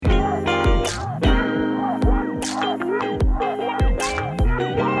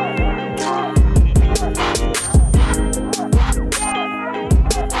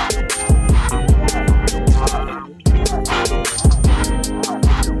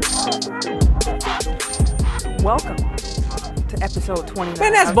Welcome to episode 29.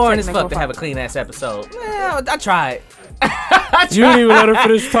 Man, that's boring as fuck to have a clean ass episode. Man, I tried. You didn't even let her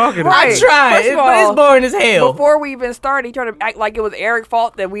finish talking. Right. I tried. First of all, It's boring as hell. Before we even started, he tried to act like it was Eric's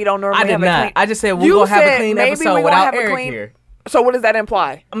fault that we don't normally I did have a not. clean. I just said we're You going to have a said clean maybe episode we gonna without have a Eric clean- here. So what does that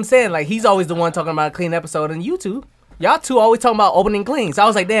imply? I'm saying, like, he's always the one talking about a clean episode on YouTube. Y'all two always talking about opening clean. So I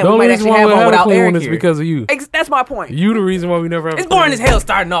was like, damn, The we only might reason actually why have we one have a without clean Eric one is here. because of you. That's my point. You the reason why we never have It's a clean boring as one. hell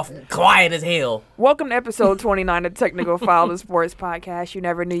starting off quiet as hell. Welcome to episode 29 of Technical File, the sports podcast you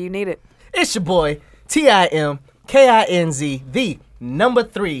never knew you needed. It's your boy, TIMKINZ, the number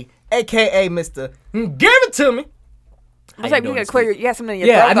 3, a.k.a. Mr. Give It To Me. I was like, you had something in your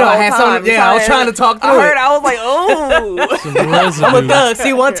Yeah, throat I the know, I whole had time. something- yeah, I was trying to talk through I heard, it. I was like, oh. Some residue. I'm a thug.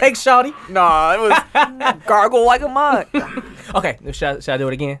 See one take, shawty. Nah, it was gargle like a mug. Okay, should I do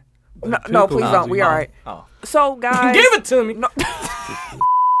it again? No, please don't. We all right. Oh. So, guys. Give it to me. No.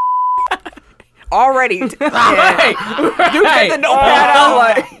 Already. Yeah. Right. You get the notepad out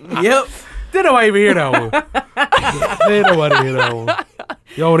like. Yep. Didn't nobody even hear that one. Didn't nobody hear that one.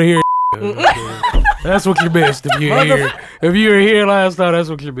 Y'all want to hear That's what you missed if you were here. If you were here last time, that's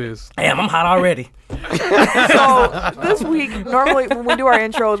what you missed. Damn, I'm hot already. So, this week, normally when we do our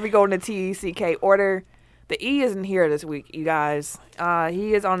intros, we go in the TECK order. The E isn't here this week, you guys.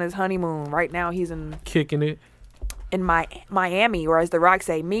 He is on his honeymoon. Right now, he's in Kicking it. Miami, or as The Rock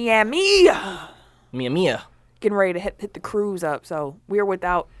say, Miami. Mia. Getting ready to hit the cruise up. So, we're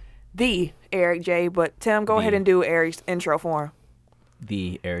without the Eric J. But, Tim, go ahead and do Eric's intro for him.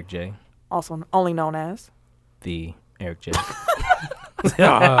 The Eric J. Also only known as The Eric J.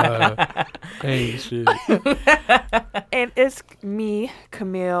 Hey, shit. And it's me,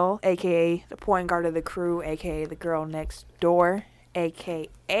 Camille, a.k.a. the point guard of the crew, a.k.a. the girl next door,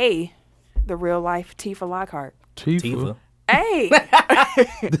 a.k.a. the real-life Tifa Lockhart. Tifa. Hey!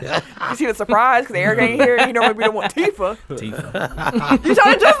 You see the surprise because Eric ain't here. You normally be the one, Tifa. Tifa. You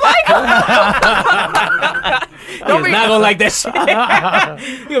sounded just like her. He's not gonna like that shit.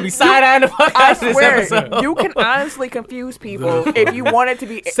 You're gonna be side-eyeing the fuck I out of this swear, episode. you can honestly confuse people if you wanted to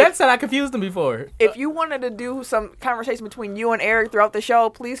be... Seth said I confused him before. If you wanted to do some conversation between you and Eric throughout the show,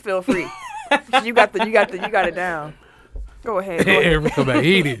 please feel free. You got it down. Go ahead. Eric come back,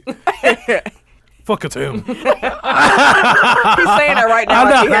 eat it. Fuck it to him. He's saying that right now.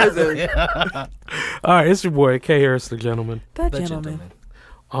 Like he hears it. All right, it's your boy, K. Harris, the gentleman. The gentleman.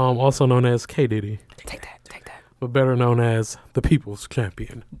 Also known as K. Diddy, Take that. but better known as the People's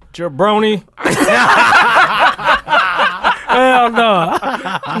Champion. Jabroni. Hell no.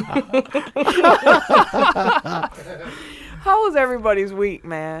 How was everybody's week,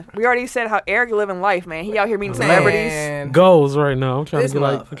 man? We already said how Eric living life, man. He out here meeting celebrities. Man. Goals right now. I'm trying This to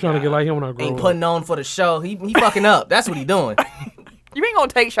get like him when I grow Ain't up. putting on for the show. He fucking up. That's what he doing. You ain't gonna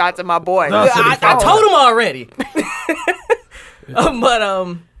take shots at my boy. No. I told him already.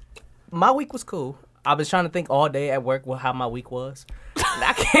 But my week was cool. I was trying to think all day at work how my week was. And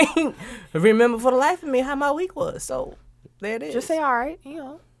I can't remember for the life of me how my week was. So there it is. Just say all right. You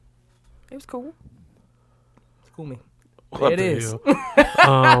know, it was cool. Cool me. What It the is.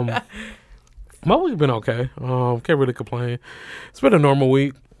 hell? My week been okay. Can't really complain. It's been a normal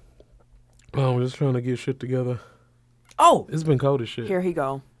week. Just trying to get shit together. Oh, It's been cold as shit. Here he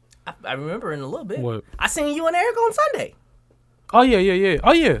go. I remember in a little bit. What? I seen you and Eric on Sunday. Oh yeah.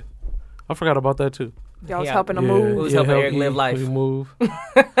 Oh yeah. I forgot about that too. Y'all was Yeah. helping him Yeah, move. Who's helping Eric live life? He move.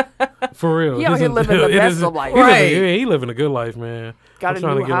 For real. He out here living the best of life. Right. He living a good life, man. Got I'm a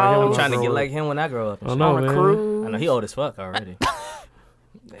trying new to get like him house. when I'm I trying to grow get up. like him when I grow up. I know, on a man. cruise. I know he old as fuck already.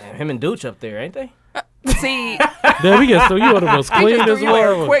 Damn, him and Dooch up there, ain't they? See, Damn, we get so you are the most he clean just threw as you in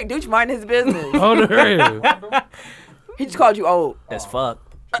here well. quick. Dude, mind his business. Oh, the real. He just called you old. That's fuck.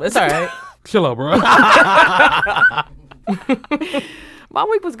 But it's all right. Chill out, bro. My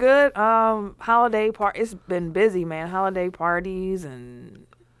week was good. It's been busy, man. Holiday parties and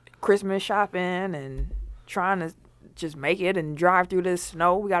Christmas shopping and trying to just make it and drive through this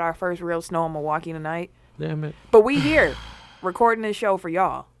snow. We got our first real snow in Milwaukee tonight. Damn it. But we here recording this show for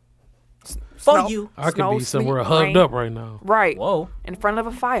y'all. For Snow- you. I could snow, be somewhere sleet, hugged rain. up right now. Right. Whoa. In front of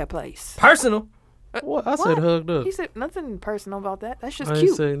a fireplace. Personal. What? I What? said hugged up. He said nothing personal about that. That's just I ain't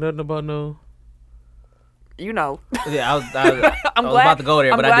cute. say nothing about no. You know. Yeah, I was I'm was glad, about to go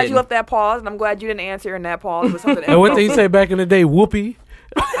there, I'm but glad I you didn't. left that pause, and I'm glad you didn't answer in that pause with something And what else. they say back in the day, whoopee.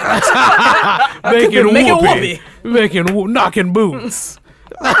 Making Making whoopee. Knocking boots.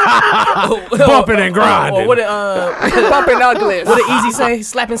 Bumping and grinding. Or what Bumping uglies. did Easy say?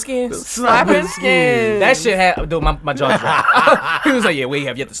 Slapping skins? Slapping skins. That shit had, dude, my jaw dropped. He was like, yeah, we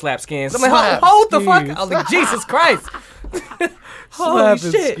have yet to slap skins. I'm like, Slap hold the fuck. skins. I was like, Jesus Christ. Holy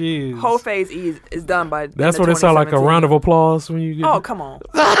Slapping shit. skis. Whole phase E is done by. That's what it sounds like, a round of applause when you get. Oh, come on.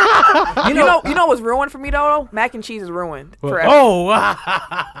 you know what's ruined for me though? Mac and cheese is ruined forever. Oh,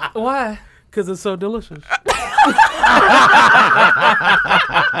 Why? because it's so delicious.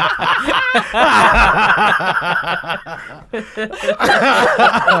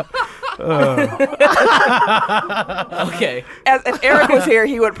 Okay. If Eric was here,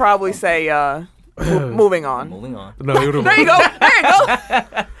 he would probably say, moving on. Moving on. No, he would have. There you go. There you go.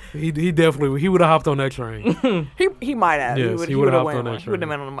 He definitely would have hopped on that train. He might have. Yes, he would would've have hopped on that He would have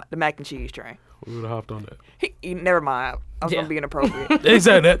train. been on the mac and cheese train. We would have hopped on that. Never mind. I was Yeah. gonna be inappropriate.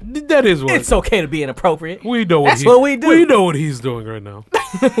 Exactly. That is what. It's okay to be inappropriate. We know what That's what we do. We know what he's doing right now.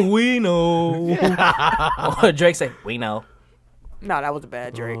 We know. Drake say, we know. No, that was a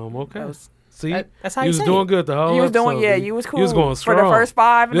bad Drake. Okay. That was- See, That's how you you was say doing it. good the whole You was doing, episode, yeah, dude. you was cool. You was going strong. For the first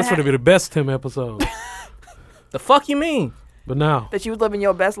 5 and a This would half. have been the best Tim episode. The fuck you mean? But now, That you was living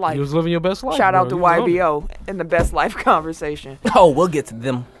your best life. you was living your best life. Shout out to bro. You was on it. YBO in the best life conversation. Oh, we'll get to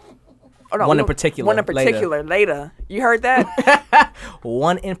them. Oh, no, One we in don't- particular One in later. particular later. You heard that?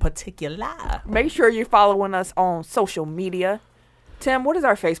 One in particular. Make sure you're following us on social media. Tim, what is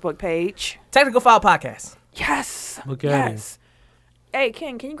our Facebook page? Technical File Podcast. Yes. Look at yes. Hey,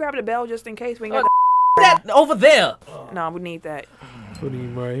 Ken, can you grab the bell just in case we can get That over there. No, we need that. Put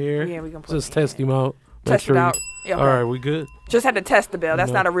him right here. Yeah, we can put Just test him out. Make test sure it he- out. Yeah, okay. All right, we good? Just had to test the bell. That's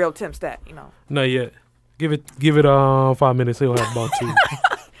No. not a real Tim stat, you know. Not yet. Give it 5 minutes. He'll have about 2.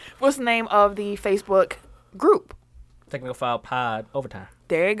 What's the name of the Facebook group? Technical File Pod Overtime.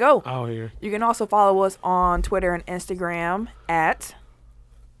 There you go. out here. You can also follow us on Twitter and Instagram at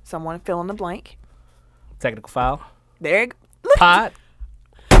someone fill in the blank. Technical File There you go. Look, Pod.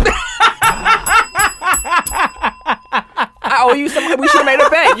 I owe you some. We should have made a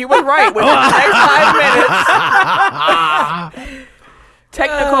bet. You was right. Within the next 5 minutes.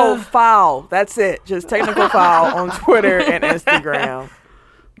 Technical foul. That's it. Just technical foul on Twitter and Instagram.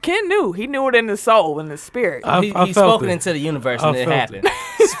 Ken knew. He knew it in his soul, in his spirit. I He felt spoke it it. into the universe I and it felt happened.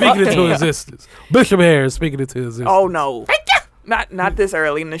 Speaking into existence. Bishop Harris speaking into existence. Oh no. Not this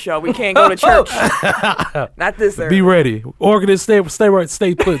early in the show. We can't go to church. Not this early. Be ready. Organist, stay right,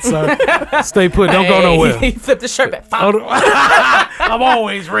 stay put, son. Stay put. Don't go Hey, nowhere. He flipped the shirt back. I'm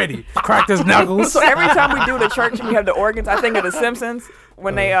always ready. Crack his knuckles. So every time we do the church and we have the organs, I think of The Simpsons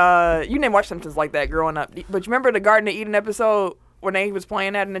when they you didn't watch Simpsons like that growing up, but you remember the Garden of Eden episode when they was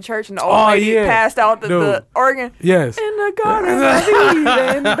playing that in the church and the old lady yeah. passed out the Dude. organ Yes. in the Garden of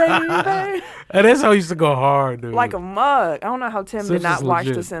Eden, baby, And that's how I used to go hard, dude. like a mug. I don't know how Tim did not Simpsons watch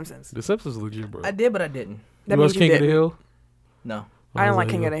legit. The Simpsons. The Simpsons legit, bro. I did, but I didn't. That you watch means you King of the didn't. Hill? No. I don't like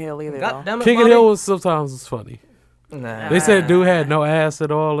was King of like, the Hill either. God though. damn it, King of Bobby. the Hill was sometimes it's funny. Nah. They said dude had no ass at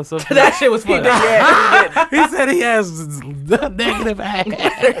all or something. That shit was funny. Yeah, he did. He said he has negative ass.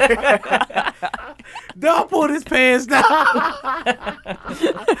 Don't pull his pants down.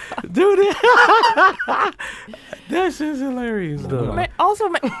 Dude, that shit's hilarious, though.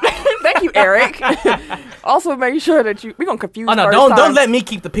 Thank you, Eric. Also, make sure that we're gonna confuse. Oh no! first Don't time. let me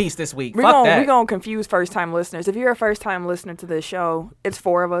keep the peace this week. We're Fuck gonna, that. we gonna confuse first time listeners. If you're a first time listener to this show, it's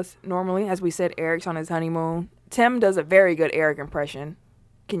 4 of us normally. As we said, Eric's on his honeymoon. Tim does a very good Eric impression.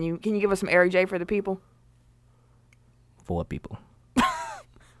 Can you give us some Eric J for the people? For what people?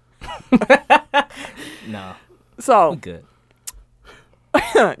 No, So we good.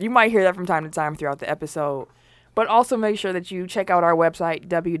 you might hear that from time to time throughout the episode. But also make sure that you check out our website,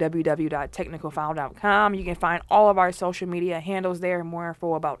 www.technicalfile.com. You can find all of our social media handles there, more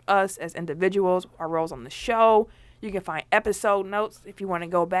info about us as individuals, our roles on the show. You can find episode notes if you want to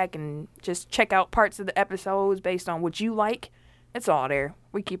go back and just check out parts of the episodes based on what you like. It's all there.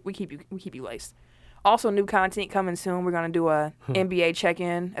 We keep you laced. Also, new content coming soon. We're gonna do a NBA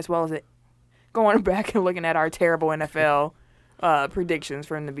check-in as well as going back and looking at our terrible NFL predictions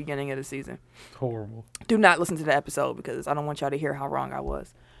from the beginning of the season. Horrible. Do not listen to the episode because I don't want y'all to hear how wrong I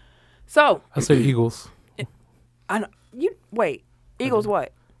was. So I said Eagles. I know you wait. Eagles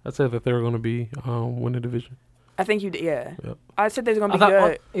what? I said that they were going to be win the division. I think you did. Yeah. Yep. I said they was gonna I be thought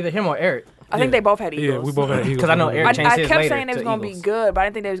good. either him or Eric. I think yeah. they both had Eagles. Yeah, we both had Eagles. 'Cause I know Eric I changed his kept later saying they was to gonna be Eagles. good, but I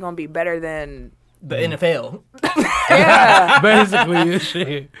didn't think they was gonna be better than. The NFL. Yeah. Basically,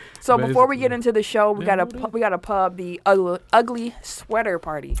 shit. So before we Basically. get into the show, we got a pub, the ugly sweater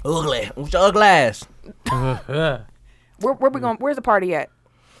party. Ugly. What's your ugly ass? Where we going? Where's the party at?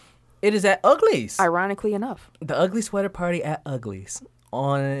 It is at Uglies. Ironically enough. The Ugly Sweater Party at Uglies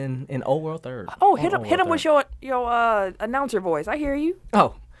on in Old World 3rd. Oh, On hit Old him World with 3rd. your announcer voice. I hear you.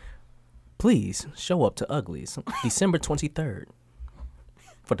 Oh, please show up to Uglies December 23rd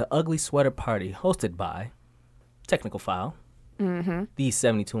for the Ugly Sweater Party hosted by Technical File, the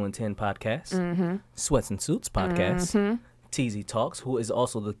 72 and 10 podcast, Sweats and Suits podcast, TZ Talks, who is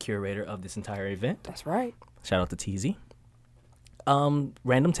also the curator of this entire event. That's right. Shout out to TZ.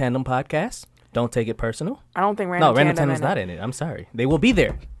 Random Tandem podcast. Don't take it personal. I don't think Random Tandem's not in it. I'm sorry. They will be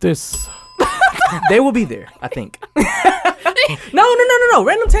there. They will be there, I think. No.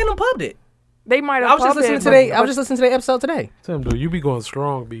 Random Tandem pubbed it. They might have. I was just listening today. I was just listening to the episode today. Tim, dude, you be going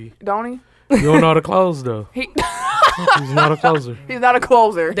strong, B. Don't he? You don't know how to close, though. He He's not a closer. he's not a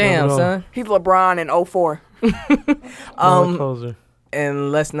closer. Damn, No. son. He's LeBron in 04. Not a closer.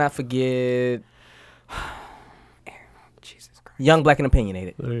 And let's not forget Jesus Christ. Young, Black, and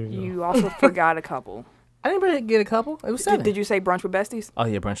Opinionated. There you go. You also forgot a couple. I didn't really get a couple. It was 7. Did you say brunch with besties? Oh,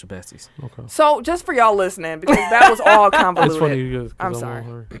 yeah, Brunch of Besties. Okay. So just for y'all listening, because that was all convoluted. It's funny because I'm on sorry.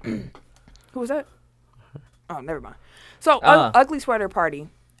 her. Who was that? Oh, never mind. So, Ah. Ugly Sweater Party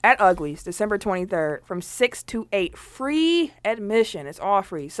at Ugly's, December 23rd, from 6 to 8. Free admission. It's all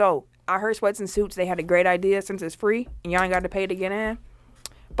free. So, I heard Sweats and Suits, they had a great idea since it's free and y'all ain't got to pay to get in.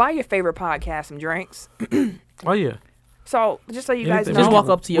 Buy your favorite podcast some drinks. Oh, yeah. So, just so you guys Anything. know. Just walk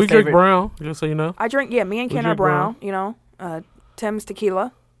up to your We favorite. drink brown, just so you know. I drink, me and We Ken are drink brown, you know. Tim's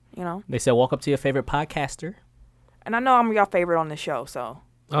tequila, you know. They said walk up to your favorite podcaster. And I know I'm your favorite on the show, so.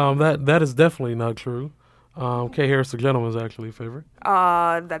 That is definitely not true. K. Harris, the gentleman's actually a favorite.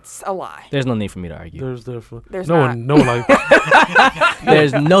 That's a lie. There's no need for me to argue. There's definitely There's no not. one. No one like.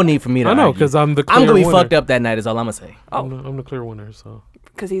 There's no need for me to I argue. know because I'm the. Clear I'm going to be winner. fucked up that night is all I'm going to say. I'm the clear winner. So.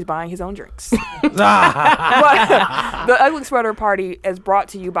 Because he's buying his own drinks. But the Ugly Sweater Party is brought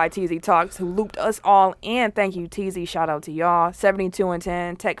to you by TZ Talks, who looped us all in. Thank you, TZ. Shout out to y'all. 72 and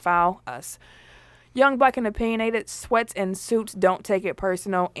 10, Tech File, us. Young, Black, and Opinionated, Sweats and Suits, Don't Take It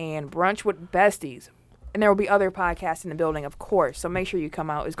Personal, and Brunch with Besties. And there will be other podcasts in the building, of course. So make sure you come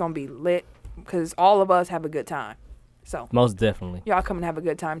out. It's going to be lit because all of us have a good time. So Most definitely. y'all come and have a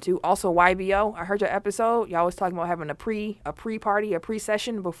good time too. Also, YBO, I heard your episode. Y'all was talking about having a pre-party, a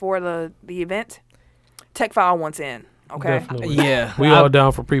pre-session before the event. Tech File wants in. Okay. Definitely. Yeah. We all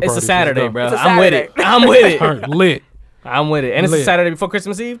down for pre-parties. It's a Saturday, bro. It's a I'm with it. Saturday. I'm with it. All right, lit. I'm with it. And it's a Lit. Saturday before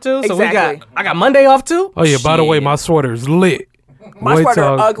Christmas Eve, too. So Exactly. I got Monday off, too. Oh yeah. By the way, Shit. my sweater's lit. My Wait sweater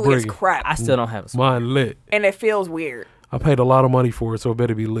till I ugly bring as it. crap, I still don't have a sweater. Mine lit. and it feels weird. I paid a lot of money for it, so it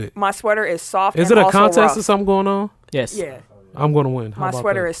better be lit. My sweater is soft. Is and it a also contest rough. or something going on? Yes. Yeah. I'm gonna win. How My about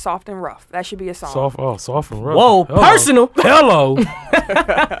sweater that? is soft and rough. That should be a song. soft and rough. Whoa, Hello. personal. Hello.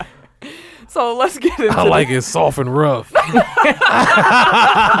 So let's get into I like it soft and rough.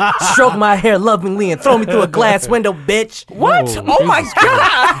 Stroke my hair lovingly and throw me through a glass window, bitch. What? Whoa, Oh my Jesus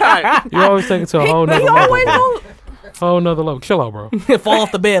Christ. God. You always take it to a whole nother He level. always bro. knows. Whole nother level. Chill out, bro. Fall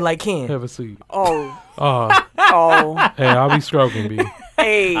off the bed like Ken. Have a seat. Oh. Oh, Hey, I'll be stroking, B.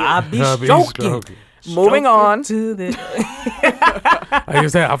 I be I'll be stroking. Moving on. To the Like I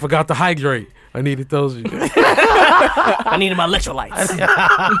said, I forgot to hydrate. I needed those. I needed my electrolytes.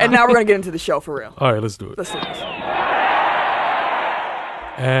 And now we're going to get into the show for real. All right, let's do it. Let's do this.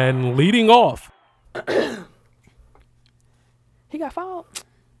 And leading off. He got fouled.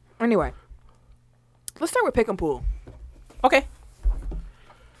 Anyway. Let's start with pick and pool. Okay.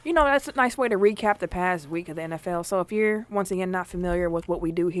 You know, that's a nice way to recap the past week of the NFL. So if you're, once again, not familiar with what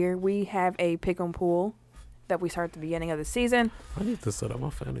we do here, we have a pick and pool that we start at the beginning of the season I need to set up my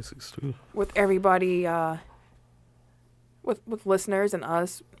fantasies too. with everybody, with listeners and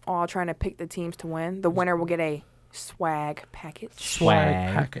us all trying to pick the teams to win. The winner will get a swag package. Swag.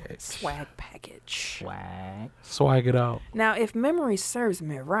 package. Swag package. Swag. Swag it out. Now, if memory serves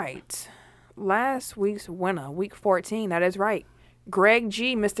me right, last week's winner, week 14, that is right, Greg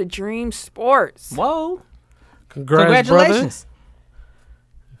G, Mr. Dream Sports. Whoa. Congrats, Congratulations.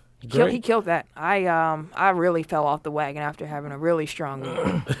 Brother. He killed that. I really fell off the wagon after having a really strong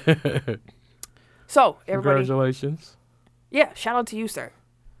week. So, everybody, Congratulations. yeah, shout out to you, sir.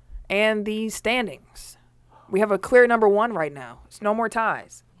 And the standings. We have a clear number one right now. It's no more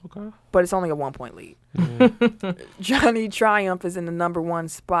ties, Okay. but it's only a 1-point lead. Johnny Triumph is in the number one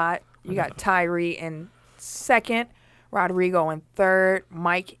spot. You got Tyree in second, Rodrigo in third,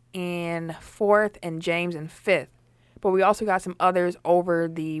 Mike in fourth, and James in fifth. But we also got some others over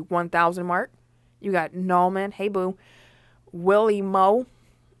the 1,000 mark. You got Nolman, hey boo, Willie Moe,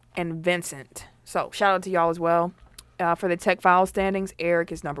 and Vincent. So shout out to y'all as well. For the Tech File standings,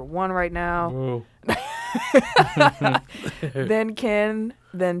 Eric is number one right now. Oh, Then Ken,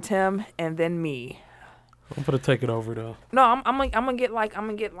 then Tim, and then me. I'm gonna take it over though. No, I'm gonna get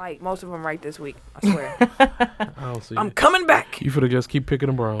like most of them right this week. I swear. I don't see I'm it. coming back. You finna just keep picking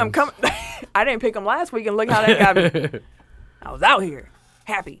them Browns. I'm coming. I didn't pick them last week, and look how that got me. I was out here,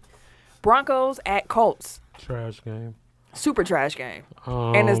 happy. Broncos at Colts. Trash game. Super trash game.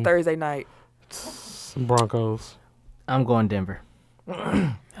 And it's Thursday night. Broncos. I'm going Denver.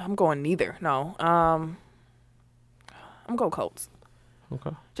 I'm going neither. No. I'm going Colts.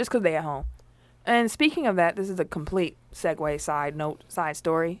 Okay. Just because they at home. And speaking of that, this is a complete segue, side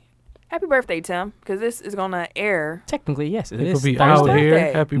story. Happy birthday, Tim, because this is going to air. Technically, yes, it It is. could be Thursday. out here.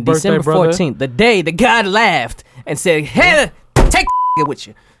 Birthday. Happy birthday, December brother. 14th, the day that God laughed and said, "Hey, take it with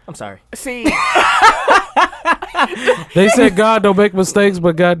you." I'm sorry. See, They said God don't make mistakes,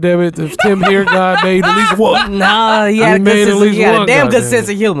 but God damn it, if Tim here, God made at least one. Nah, he had, He a, good made at sense, least he had a one, damn good goddamn sense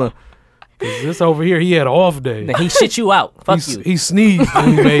it. of humor. 'Cause this over here, he had an off day. Then he shit you out. Fuck you. He sneezed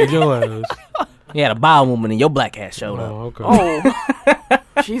and he made your ass. He had a bowel movement and your black ass showed up. Oh, okay.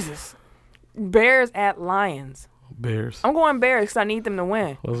 oh, Jesus. Bears at Lions. Bears. I'm going Bears because I need them to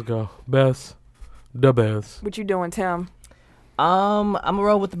win. Let's go. Best. The best. What you doing, Tim? I'm gonna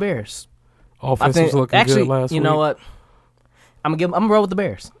roll with the Bears. Offense was looking actually, good last week. you know what? I'm gonna roll with the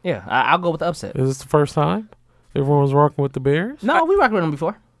Bears. Yeah, I'll go with the upset. Is this the first time everyone was rocking with the Bears? No, we rocked with them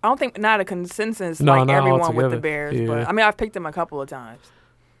before. I don't think not a consensus No, like not everyone with altogether. the Bears, Yeah. but I mean I've picked them a couple of times.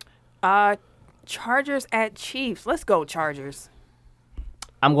 Chargers at Chiefs. Let's go Chargers.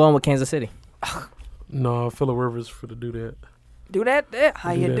 I'm going with Kansas City. No, Phillip Rivers for to do that. Do that there.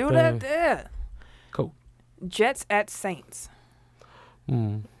 How Do you that do thing. that there? Cool. Jets at Saints.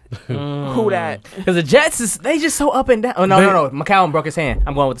 Mm. Who that? Because the Jets they just so up and down. Oh no. McCown broke his hand.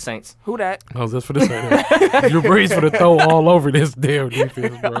 I'm going with the Saints. Who that? I was just for this. Drew Brees for the throw all over this damn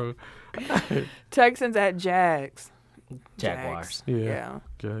defense, bro. Texans at Jags. Jaguars. Yeah. Yeah.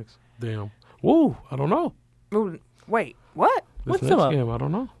 Jags. Damn. Woo. I don't know. Ooh, wait, what? This What's next up? game, I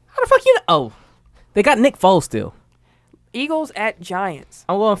don't know. How the fuck you know? Oh, they got Nick Foles still. Eagles at Giants.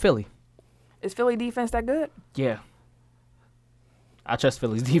 I'm going Philly. Is Philly defense that good? Yeah. I trust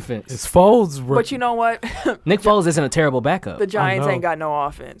Philly's defense. It's Foles. But you know what? Nick Foles isn't a terrible backup. The Giants know. ain't got no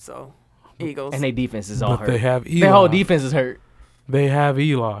offense, so Eagles. And their defense is all but hurt. they have Eli. Their whole defense is hurt. They have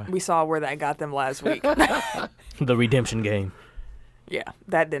Eli. We saw where that got them last week. The redemption game. Yeah,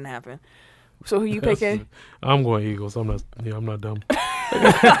 that didn't happen. So who you picking? I'm going Eagles. I'm not dumb.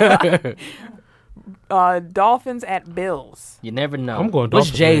 Dolphins at Bills. You never know. I'm going Which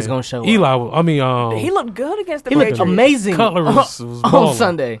Dolphins. Jay's man. going to show Eli. up? I mean, He looked good against the He looked Patriots. amazing Cutler was on balling.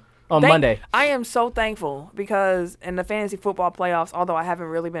 Sunday. On Monday. I am so thankful because in the fantasy football playoffs, although I haven't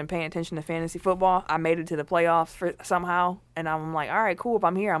really been paying attention to fantasy football, I made it to the playoffs for somehow, and I'm like, all right, cool. If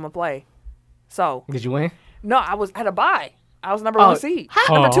I'm here, I'm gonna play. So Did you win? no, I had a bye. I was number one seed,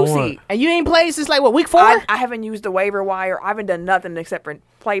 number two I won. seed. And you ain't played since like what, week 4? I haven't used the waiver wire. I haven't done nothing except for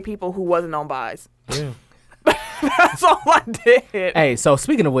play people who wasn't on buys. Yeah. That's all I did. Hey, so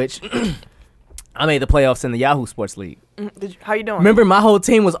speaking of which, I made the playoffs in the Yahoo Sports League. How you doing? Remember, my whole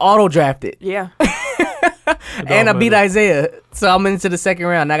team was auto drafted, Yeah. and I beat matter. Isaiah, so I'm into the second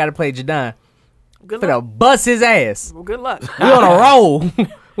round. Now I got to play Jadon. Good Finna luck. bust his ass. Well, good luck. We on a roll.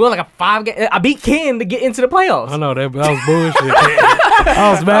 We on like a 5 game. I beat Ken to get into the playoffs. I know that was bullshit.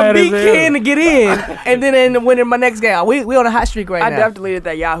 I was I mad beat as hell. Ken to get in, and then end up winning my next game. We on a hot streak right I now. deleted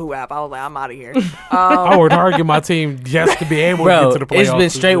that Yahoo app. I was like, I'm out of here. I worked hard to get my team just to be able to Bro, get to the playoffs. it's been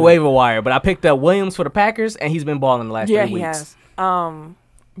straight Shit. waiver wire, but I picked up Williams for the Packers, and he's been balling the last 3 Yeah, weeks. he has.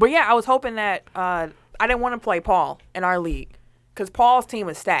 But yeah, I was hoping that I didn't want to play Paul in our league because Paul's team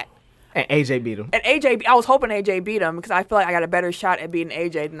is stacked. And AJ beat him. And AJ, I was hoping AJ beat him because I feel like I got a better shot at beating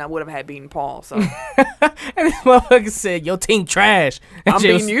AJ than I would have had beating Paul. So And this motherfucker said, "Your team trash." I'm AJ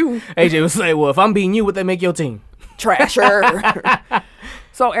beating was- you, AJ was like, "Well, if I'm beating you, what they make your team?" trasher.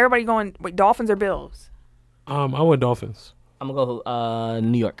 So everybody going? Wait, Dolphins or Bills? I went Dolphins. I'm gonna go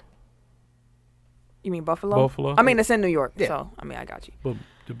New York. You mean Buffalo? Buffalo. I mean, it's in New York. Yeah. So I mean, I got you. But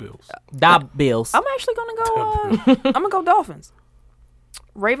the Bills. Da Bills. I'm actually gonna go. I'm gonna go Dolphins.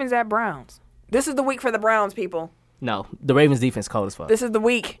 Ravens at Browns. This is the week for the Browns, people. No, the Ravens defense cold as fuck. This is the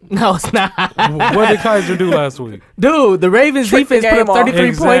week. No, it's not. What did Kaiser do last week? Dude, the Ravens Tricked the defense put game up 33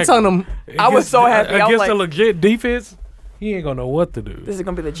 off. points on them. I was so happy. I was Against like- a legit defense, he ain't gonna know what to do. This is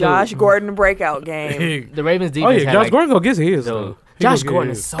gonna be the Josh Gordon breakout game. The Ravens Oh defense yeah, had Josh like, Gordon gonna get his. dude, though. He Josh gonna get Gordon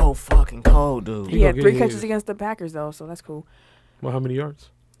his. is so fucking cold, dude. He had gonna 3 get catches his. against the Packers though, so that's cool. Well, how many yards?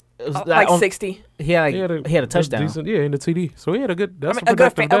 It was Like on- 60. He had he had a touchdown. Decent, yeah, in the TD. So he had a good. That's I mean, a a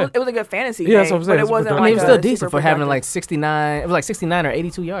good. productive day. It was a good fantasy Yeah, game, that's what I'm saying. but It's it wasn't productive. I like mean, it was a still super decent for having productive. like 69. It was like 69 or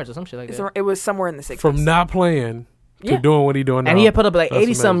 82 yards or some shit like that. It was somewhere in the 60s. From not playing to Yeah. doing what he doing now. And he had put up like That's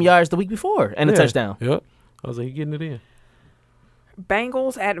 80 some amazing. yards the week before and a Yeah. touchdown. Yep. I was like, he getting it in.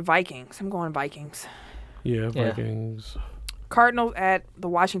 Bengals at Vikings. I'm going Vikings. Yeah. Yeah, Vikings. Cardinals at the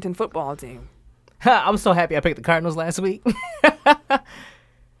Washington football team. I'm so happy I picked the Cardinals last week.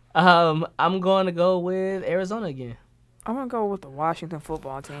 I'm going to go with Arizona again. I'm gonna go with the Washington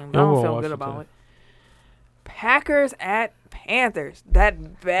football team. Yeah, I I'm don't going feel good Washington. about it. Packers at Panthers. That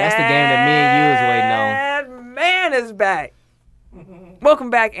bad. That's the game that me and you was waiting on. That man is back. Welcome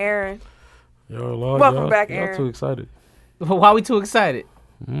back, Aaron. Yo, Lord, Welcome y'all, back, y'all Aaron. too excited. Why are we too excited?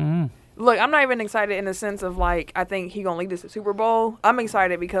 Mm-hmm. Look, I'm not even excited in the sense of like I think he gonna lead us to Super Bowl. I'm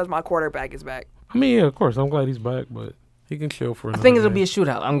excited because my quarterback is back. I mean, yeah, of course, I'm glad he's back, but he can chill for I another think it'll game. be a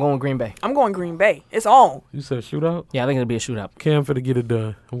shootout. I'm going Green Bay. I'm going Green Bay. It's on. You said shootout? Yeah, I think it'll be a shootout. Cam finna get it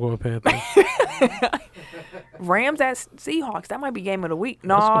done. I'm going Panthers. Rams at Seahawks. That might be game of the week.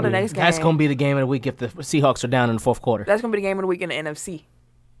 No, That's gonna the be- next game. That's going to be the game of the week if the Seahawks are down in the fourth quarter. That's gonna be the game of the week in the NFC.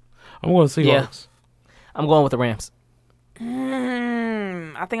 I'm going Seahawks. I'm going with the Rams.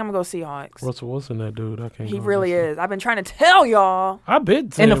 I think I'm gonna go Seahawks. Russell Wilson, that dude. I can't. He go really against him. is. I've been trying to tell y'all. I've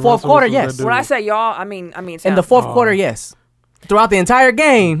been In the fourth quarter, yes. When I say y'all, I mean In the Sam. fourth Oh. quarter, yes. Throughout the entire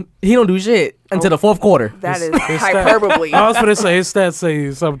game, he don't do shit until the fourth quarter. That is his hyperbole. I was gonna say his stats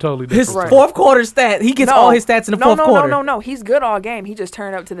say something totally His different. Right. fourth quarter stat, he gets all his stats in the fourth quarter. No. He's good all game. He just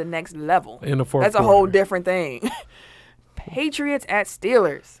turned up to the next level. In the fourth That's a quarter. whole different thing. Patriots at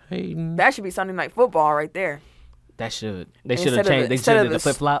Steelers. Hayden. That should be Sunday Night Football right there. That should. They should have Instead of changed. They instead should of have the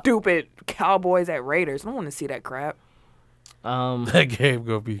flip flop. Stupid Cowboys at Raiders. I don't want to see that crap. That game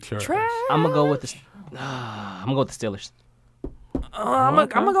gonna be trash. I'm gonna go with the. I'm gonna go with the Steelers. I'm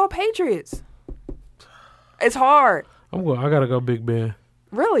gonna go Patriots. It's hard. I gotta go Big Ben.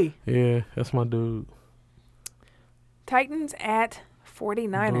 Really. Yeah, that's my dude. Titans at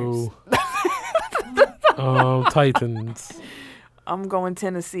 49ers. Boo. Titans. I'm going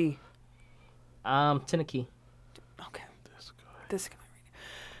Tennessee. Tennessee. Okay. This guy.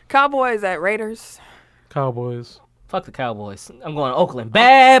 Cowboys at Raiders. Cowboys. Fuck the Cowboys. I'm going Oakland.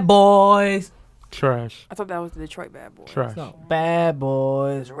 Bad boys. Trash. I thought that was the Detroit Bad Boys. Trash. No. Bad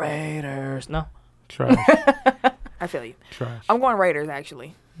boys. Raiders. No. Trash. I feel you. Trash. I'm going Raiders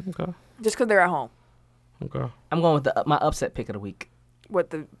actually, Okay. just because they're at home. Okay. I'm going with my upset pick of the week. With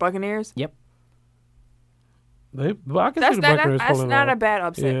the Buccaneers. Yep. But I can That's see the not Buccaneers that's pulling not it a off. bad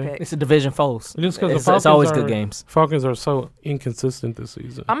upset Yeah. pick. It's a division foes. Just because It's always good games. Falcons are so inconsistent this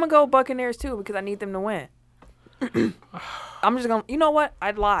season. I'm gonna go Buccaneers too because I need them to win. I'm just gonna. You know what?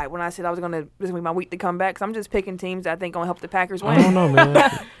 I'd lie when I said I was gonna. This is gonna be my week to come back. Cause I'm just picking teams that I think gonna help the Packers I don't win. know,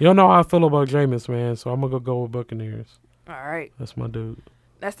 man. You don't know how I feel about Jameis, man. So I'm gonna go with Buccaneers. All right, That's my dude.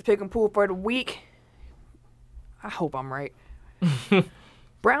 that's the pick and pool for the week. I hope I'm right.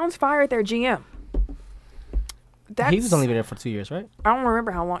 Browns fired their GM. That's, He was only been there for 2 years, right? I don't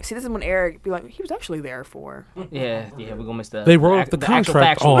remember how long. See, this is when Eric be like, he was actually there for. Yeah. We're gonna miss the. They wrote the actual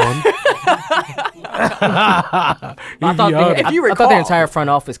contract factual. on. I thought, If you I thought recall. their entire front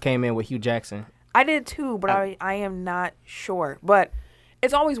office came in with Hugh Jackson. I did too, but I am not sure. But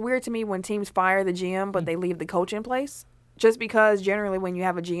it's always weird to me when teams fire the GM, but they leave the coach in place. Just because generally when you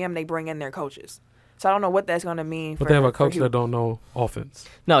have a GM, they bring in their coaches. So I don't know what that's going to mean. But they have a coach Hugh. that don't know offense.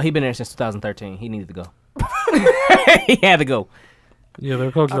 No, he been there since 2013. He needed to go. He had to go. Yeah,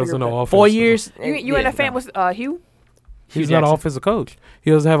 their coach I'll doesn't agree with know that. offense. 4 years. You ain't a fan with Hugh? He's Hugh not an Jackson. offensive coach.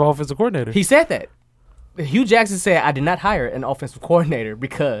 He doesn't have an offensive coordinator. He said that. Hugh Jackson said, "I did not hire an offensive coordinator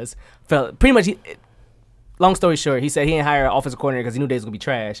because pretty much." Long story short, he said he didn't hire an offensive coordinator because he knew they was gonna be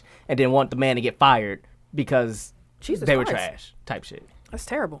trash, and didn't want the man to get fired because Jesus they were Christ. trash. Type shit. That's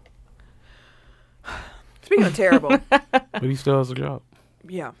terrible. Speaking of terrible, But he still has a job.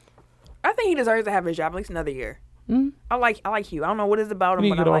 yeah. I think he deserves to have his job at least another year. Mm. I like Hugh. I don't know what it is about He him, need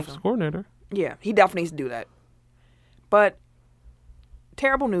to but get I an like offensive him. coordinator. Yeah, he definitely needs to do that. But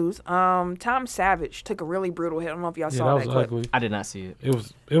terrible news. Tom Savage took a really brutal hit. I don't know if y'all Yeah, saw that that was clip. ugly. I did not see it.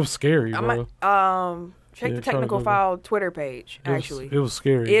 It was scary, I bro. might, check Yeah, the try to technical Google. file Twitter page. It was- Actually, it was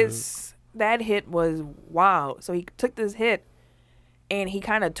scary. it's that hit was wild. So he took this hit, and he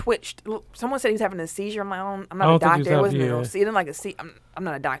kind of twitched. Someone said he was having a seizure. I'm like, I'm I not a don't think he was doctor. It having- wasn't. yeah. It didn't like a se- I'm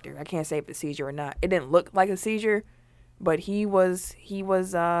not a doctor. I can't say if it's a seizure or not. It didn't look like a seizure, but he was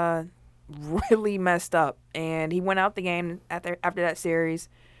really messed up, and he went out the game after that series,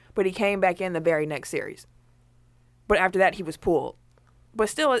 but he came back in the very next series. But after that, he was pulled. But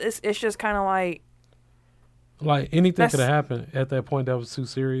still, it's just kind of like anything that's- could have happened at that point. That was too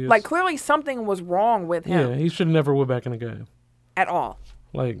serious. like clearly something was wrong with him yeah, he should have never went back in the game. at all.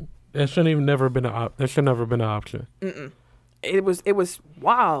 Like that shouldn't even never been that should never been an option. It was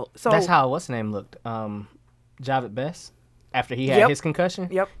wild. So That's how what's the name looked. Javid Best. After he had Yep. his concussion,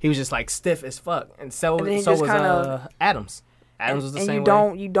 Yep. he was just like stiff as fuck, and so And then he so just was kinda- Adams. Adams was the and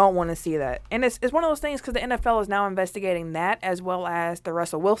same you don't want to see that. And it's one of those things because the NFL is now investigating that as well as the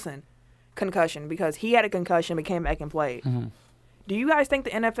Russell Wilson concussion because he had a concussion but came back and played. Mm-hmm. Do you guys think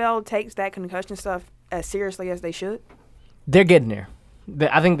the NFL takes that concussion stuff as seriously as they should? They're getting there.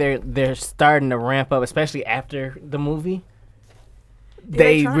 I think they're starting to ramp up, especially after the movie.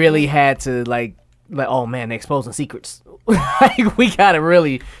 They really had to like, oh man, they're exposing secrets. Like, we gotta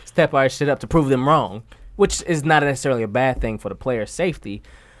really step our shit up to prove them wrong, which is not necessarily a bad thing for the player's safety.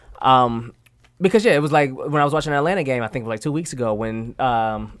 Because it was like when I was watching an Atlanta game, I think like 2 weeks ago when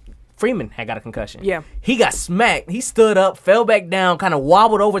Freeman had got a concussion. Yeah, he got smacked. He stood up, fell back down, kind of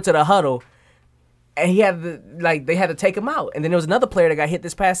wobbled over to the huddle. And he had they had to take him out. And then there was another player that got hit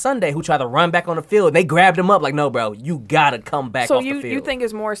this past Sunday who tried to run back on the field. And they grabbed him up like, no, bro, you gotta come back off the field. So you think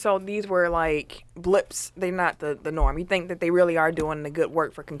it's more so these were like blips? They're not the norm. You think that they really are doing the good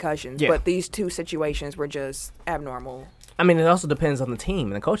work for concussions, but these two situations were just abnormal. I mean, it also depends on the team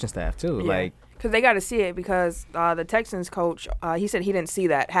and the coaching staff too. Yeah. Like, because they got to see it because the Texans coach, he said he didn't see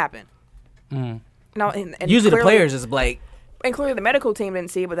that happen. Mm. No, and usually the players is like, and clearly the medical team didn't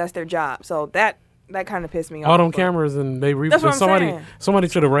see it, but that's their job. So that kind of pissed me off. All them cameras and they somebody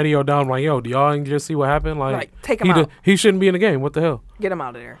should have radioed down like, yo, do y'all ain't just see what happened? Like take him out. He shouldn't be in the game. What the hell? Get him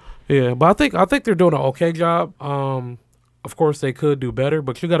out of there. Yeah, but I think they're doing an okay job. Of course they could do better,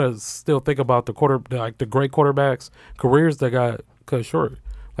 but you gotta still think about the great quarterbacks careers that got cut short.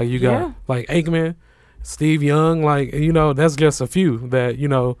 Like you got like Aikman, Steve Young, like that's just a few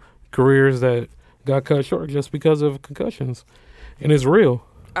that careers that got cut short just because of concussions, and it's real.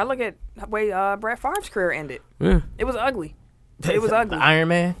 I look at the way Brett Favre's career ended. Yeah. It was ugly. It was ugly. The Iron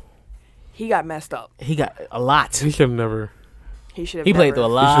Man. He got messed up. He got a lot. He should have never. He should have. He played through a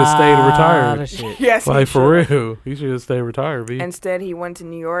lot. He should have stayed retired. Shit. Yes, like for real. He should have stayed retired. B. Instead, he went to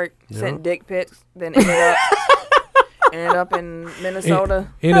New York, sent dick pics, then ended up in Minnesota.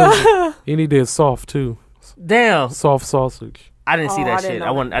 And he did soft too. Damn. Soft sausage. I didn't see that shit.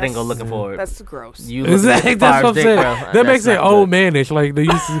 I didn't go looking for it. That's gross. Exactly. That's what I'm saying. That makes it old manish. Like they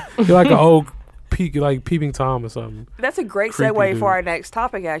used to, you're like an old peeping Tom or something. That's a great Creepy segue dude. for our next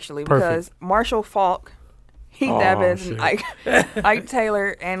topic, actually, Perfect. because Marshall Faulk, Heath Evans, and Ike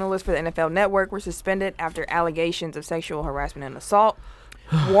Taylor, analysts for the NFL Network, were suspended after allegations of sexual harassment and assault.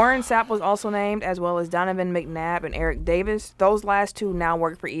 Warren Sapp was also named, as well as Donovan McNabb and Eric Davis. Those last two now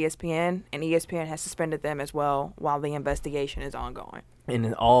work for ESPN, and ESPN has suspended them as well while the investigation is ongoing. And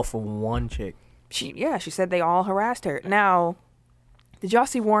it's all for one chick. She said they all harassed her. Now, did y'all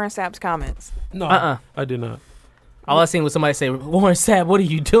see Warren Sapp's comments? No, I did not. All I seen was somebody say, Warren Sapp, what are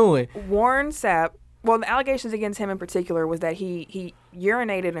you doing? Warren Sapp, well, the allegations against him in particular was that he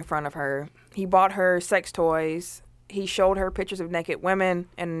urinated in front of her. He bought her sex toys. He showed her pictures of naked women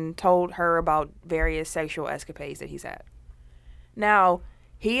and told her about various sexual escapades that he's had. Now,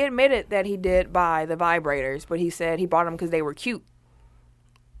 he admitted that he did buy the vibrators, but he said he bought them because they were cute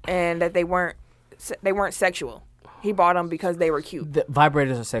and that they weren't sexual. He bought them because they were cute. The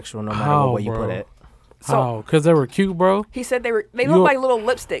vibrators are sexual no matter what way you put it. So, because they were cute, bro? He said they look like little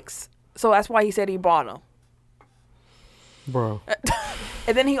lipsticks. So that's why he said he bought them. Bro.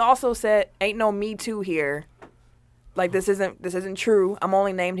 And then he also said, ain't no Me Too here. Like, this isn't true. I'm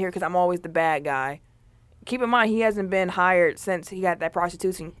only named here because I'm always the bad guy. Keep in mind, he hasn't been hired since he got that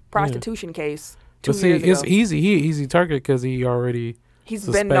prostitution case 2 years ago. It's easy. He an easy target because he's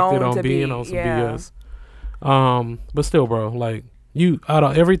been known on being on some BS. But still, bro, like out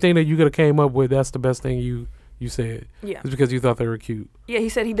of everything that you could have came up with, that's the best thing you said. Yeah, it's because you thought they were cute. Yeah, he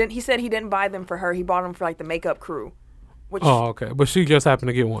said he didn't buy them for her. He bought them for like the makeup crew. Okay, but she just happened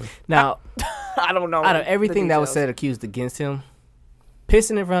to get one. Now, I don't know. Out of everything that was said accused against him,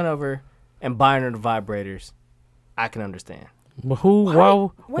 pissing in front of her and buying her the vibrators, I can understand. But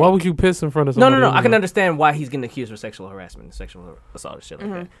why would you piss in front of somebody? No. I can understand why he's getting accused for sexual harassment and sexual assault and shit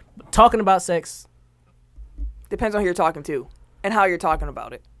like that. But talking about sex depends on who you're talking to and how you're talking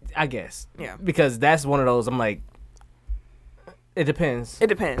about it. I guess. Yeah. Because that's one of those, I'm like, it depends. It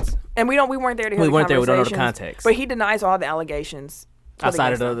depends. And we weren't there to hear we the weren't there. We don't know the conversations, context. But he denies all the allegations.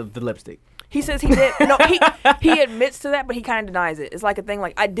 Outside of the lipstick. He says he did. No, he admits to that, but he kind of denies it. It's like a thing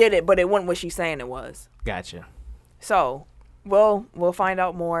like, I did it, but it wasn't what she's saying it was. Gotcha. So, we'll find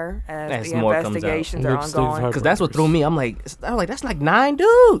out more as the investigations are ongoing. Because that's what threw me. I was like, that's like 9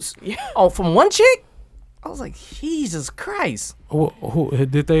 dudes. Yeah. Oh, from one chick? I was like, Jesus Christ. Who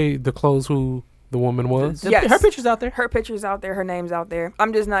did they disclose who the woman was? Yes. Her picture's out there. Her picture's out there. Her name's out there.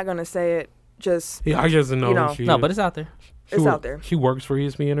 I'm just not going to say it. I just didn't know who she is. But it's out there. It's out there. She works for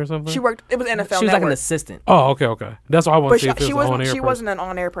ESPN or something? She worked. It was NFL Network. She was like an assistant. Oh, okay. That's why I want to see if she wasn't an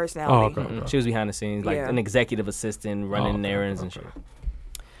on-air personality. Oh, okay. She was behind the scenes, like an executive assistant running errands and shit.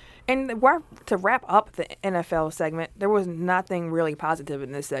 And to wrap up the NFL segment, there was nothing really positive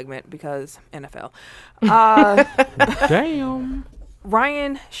in this segment because NFL. Damn.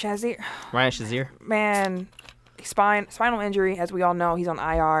 Ryan Shazier. Ryan Shazier? Man, spinal injury, as we all know. He's on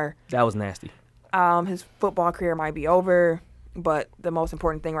IR. That was nasty. His football career might be over, but the most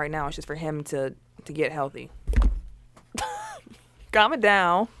important thing right now is just for him to get healthy. Calm it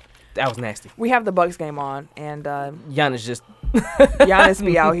down. That was nasty. We have the Bucks game on, and Giannis just Giannis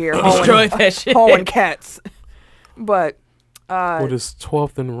be out here destroyed that shit. hoeing cats. But with his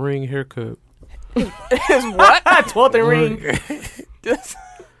 12th in the ring haircut. his what? 12th and ring.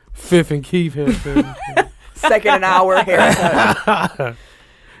 5th and Keith haircut. Second an hour haircut.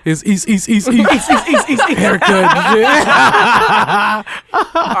 His East haircut and shit.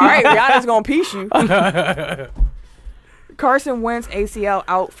 All right, Giannis gonna piece you. Carson Wentz ACL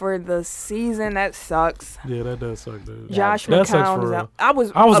out for the season. That sucks. Yeah, that does suck, dude. Josh That sucks McCown for is real. out. I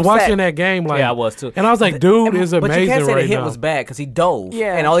was watching upset. that game like Yeah, I was too. and I was like, dude is amazing But you can't say right the hit now. was bad because he dove.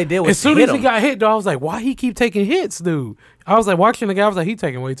 Yeah. And all he did was As soon hit as he him. got hit, though, I was like, why he keep taking hits, dude? I was like watching the guy. I was like, he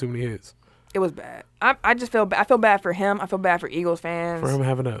taking way too many hits It was bad. I just feel bad. I feel bad for him. I feel bad for Eagles fans. for him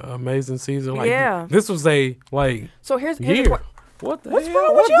having an amazing season. Like, Yeah. this was a like So here's year. what. What the What's hell?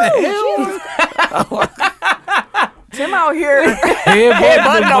 wrong with What you? the hell? Tim out here.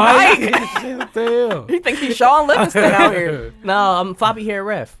 Headbutting the the mic. Shit, what the hell? He think he's Sean Livingston out here. No, I'm floppy hair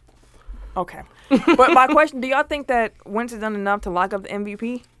ref. Okay. But my question, do y'all think that Wentz has done enough to lock up the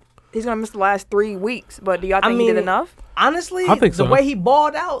MVP? He's going to miss the last 3 weeks, but do y'all think he did enough? Honestly, I think the so. way he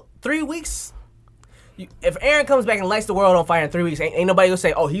balled out 3 weeks, if Aaron comes back and lights the world on fire in 3 weeks, ain't nobody gonna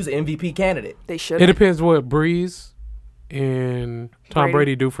say, oh, he's an MVP candidate. They should. It depends what Breeze and Tom Brady.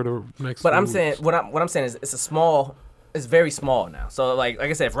 Brady do for the next. But few I'm saying, weeks. what I'm saying is it's very small now. So like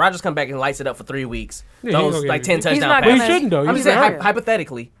I said, if Rodgers come back and lights it up for 3 weeks, Yeah, he those gonna like get 10 it. touchdown He's not But he passes. shouldn't though. I'm He's just saying, not.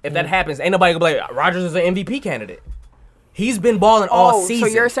 hypothetically, if that happens, ain't nobody gonna be like, Rodgers is an MVP candidate. He's been balling all season.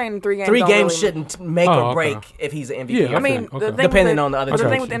 So you're saying 3 games? Three don't games really- shouldn't make Oh, or break okay. if he's an MVP. Yeah, candidate. I mean, Okay. the thing Depending with the, on the other but the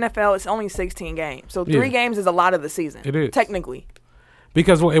thing coaches. with the NFL, it's only 16 games. So Yeah. 3 games is a lot of the season. It is. Technically.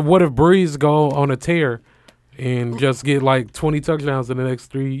 Because what if Breeze go on a tear and just get like 20 touchdowns in the next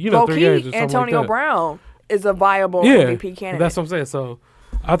 3 games or something Antonio like that? Brown is a viable Yeah, MVP candidate. that's what I'm saying. So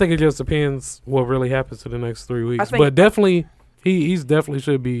I think it just depends what really happens to the next 3 weeks. think- But definitely, he's definitely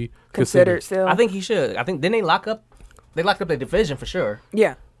should be considered still. I think he should. I think then they locked up the division for sure,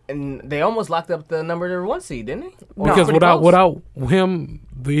 Yeah. and they almost locked up the number 1 seed, didn't they? Or No. Because pretty without close. him,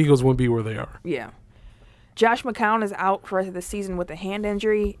 the Eagles wouldn't be where they are. Yeah. Josh McCown is out for the rest of the season with a hand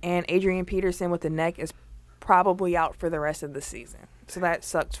injury, and Adrian Peterson with the neck is probably out for the rest of the season. So that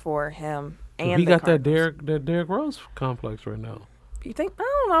sucks for him and He the got that Cardinals. Derrick Rose complex right now. You think? I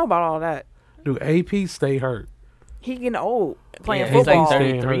don't know about all that. Dude, AP stay hurt. He getting old playing Yeah, he's football. like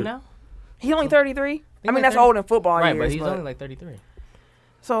Staying 33 hurt. now. He's only 33. I mean, like that's 30. old in football Right, years. but he's only like 33.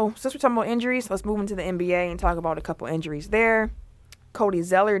 So, since we're talking about injuries, let's move into the NBA and talk about a couple injuries there. Cody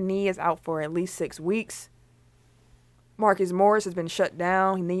Zeller, knee is out for at least 6 weeks. Marcus Morris has been shut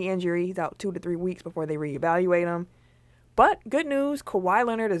down. Knee injury. He's out 2 to 3 weeks before they reevaluate him. But good news, Kawhi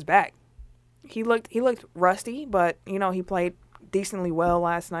Leonard is back. He looked rusty, but, he played decently well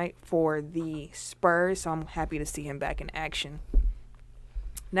last night for the Spurs, so I'm happy to see him back in action.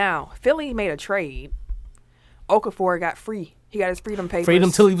 Now, Philly made a trade. Okafor got free. He got his freedom papers.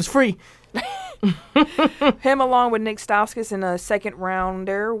 Freedom till he was free. Him along with Nick Stauskas in a second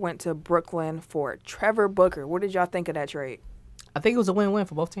rounder went to Brooklyn for Trevor Booker. What did y'all think of that trade? I think it was a win-win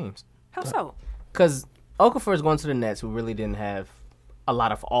for both teams. How so? Because Okafor is going to the Nets, who really didn't have a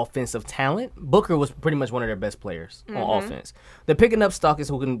lot of offensive talent. Booker was pretty much one of their best players on offense. They're picking up Stauskas,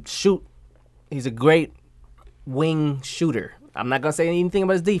 who can shoot. He's a great wing shooter. I'm not going to say anything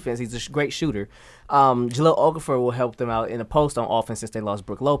about his defense. He's a great shooter. Jahlil Okafor will help them out in the post on offense since they lost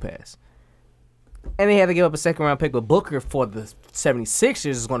Brook Lopez. And they had to give up a second-round pick, but Booker for the 76ers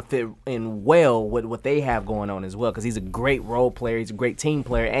is going to fit in well with what they have going on as well because he's a great role player, he's a great team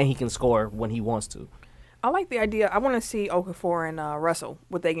player, and he can score when he wants to. I like the idea. I want to see Okafor and Russell,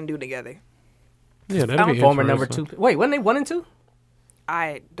 what they can do together. Yeah, that'd be Former number interesting. 2. Wait, wasn't they 1 and 2?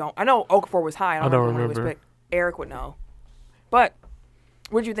 I know Okafor was high. I don't remember. Respect. Eric would know. But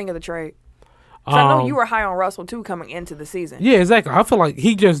what did you think of the trade? 'Cause I know you were high on Russell, too, coming into the season. Yeah, exactly. I feel like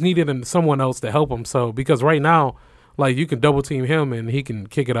he just needed someone else to help him. So because right now, like you can double team him and he can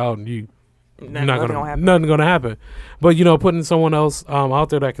kick it out, and Nothing gonna happen. nothing gonna happen. But putting someone else out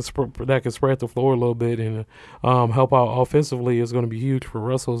there that can spread the floor a little bit and help out offensively is going to be huge for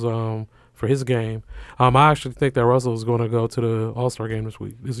Russell's for his game. I actually think that Russell is going to go to the All-Star game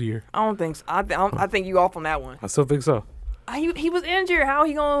this year. I don't think so. I think you off on that one. I still think so. He was injured. How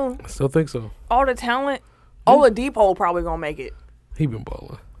he going to... I still think so. All the talent. Oladipo probably going to make it. He been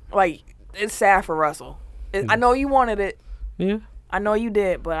balling. Like, it's sad for Russell. I know you wanted it. Yeah. I know you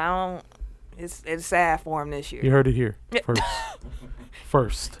did, but I It's sad for him this year. You heard it here Yeah.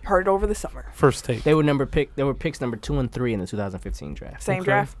 first. Heard it over the summer. First take. They were picks number 2 and 3 in the 2015 draft. Same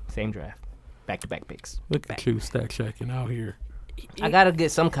draft. Same draft. Back-to-back picks. Look at you, stack checking out here. I gotta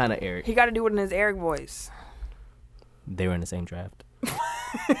get some kind of Eric. He got to do it in his Eric voice. They were in the same draft.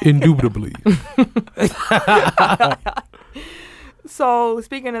 Indubitably. So,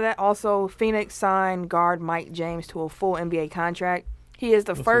 speaking of that, also, Phoenix signed guard Mike James to a full NBA contract. He is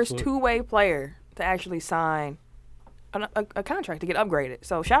the first two-way player to actually sign a contract to get upgraded.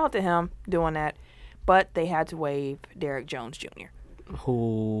 So, shout out to him doing that. But they had to waive Derrick Jones Jr.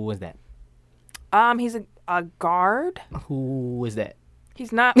 Who was that? He's a guard. Who is that?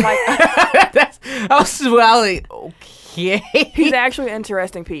 He's not like... I was like, okay. He's actually an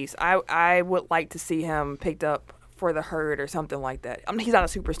interesting piece. I would like to see him picked up for the Herd or something like that. I mean, he's not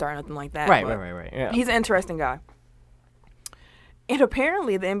a superstar or nothing like that. Right. Yeah. He's an interesting guy. And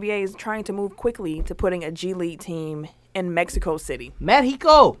apparently the NBA is trying to move quickly to putting a G League team in Mexico City.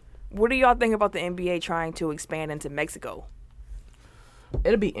 Mexico. What do y'all think about the NBA trying to expand into Mexico?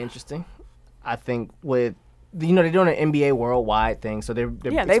 It'll be interesting. I think with they're doing an NBA worldwide thing, so they're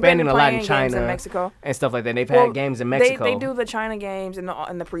expanding a lot in China in Mexico and stuff like that. They've had games in Mexico. They do the China games in the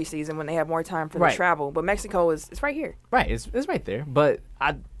preseason when they have more time for the travel. But Mexico it's right here. Right, it's right there. But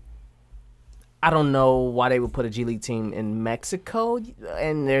I don't know why they would put a G League team in Mexico,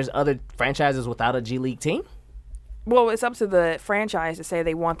 and there's other franchises without a G League team. Well, it's up to the franchise to say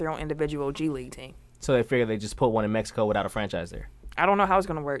they want their own individual G League team. So they figure they just put one in Mexico without a franchise there. I don't know how it's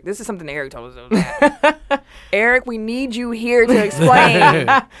going to work. This is something Eric told us. Eric, we need you here to explain.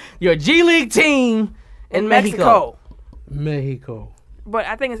 Your G League team in Mexico. Mexico. But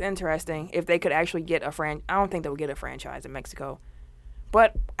I think it's interesting if they could actually get a I don't think they would get a franchise in Mexico.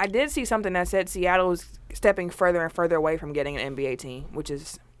 But I did see something that said Seattle is stepping further and further away from getting an NBA team, which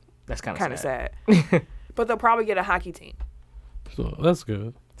is that's kind of sad. But they'll probably get a hockey team. So that's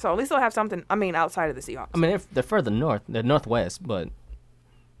good. So at least they'll have something, outside of the Seahawks. I mean, they're further north. They're northwest, but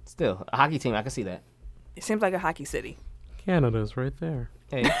still, a hockey team, I can see that. It seems like a hockey city. Canada's right there.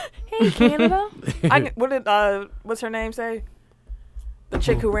 Hey, hey Canada. What's her name say? The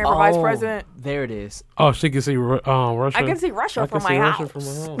chick who ran for vice president. There it is. Oh, she can see Russia. I can see Russia from my house.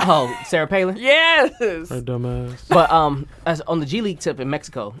 Oh, Sarah Palin? Yes. Her dumbass. But as on the G League tip in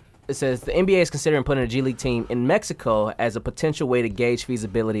Mexico, it says the NBA is considering putting a G League team in Mexico as a potential way to gauge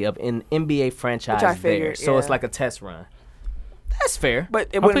feasibility of an NBA franchise there. So it's like a test run. That's fair. But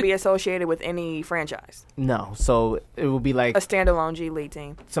it wouldn't be associated with any franchise. No. So it would be like a standalone G League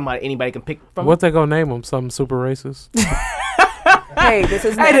team. Anybody can pick from. What they gonna name them? Something super racist? Hey, this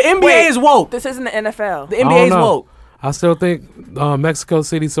isn't. Hey, the NBA is woke. This isn't the NFL. The NBA is woke. I still think Mexico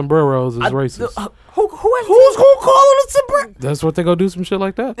City sombreros is racist. Who's gonna call them sombrero? That's what they gonna do, some shit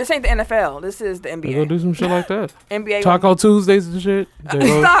like that. This ain't the NFL. This is the NBA. They gonna do some shit like that. NBA Taco Tuesdays and shit.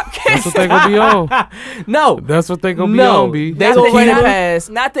 Stop. That's what they gonna be on. No, that's what they gonna be on. B. They gonna run it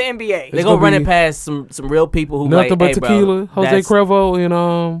past. Not the NBA. They gonna run it past some real people who nothing but hey, tequila. Bro, Jose Cuervo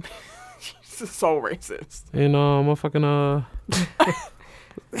and so racist. And motherfucking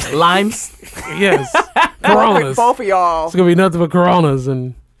limes. Yes. Coronas. Both of y'all. It's gonna be nothing but Coronas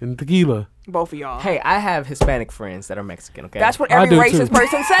and tequila. Both of y'all. Hey, I have Hispanic friends that are Mexican, okay? That's what every racist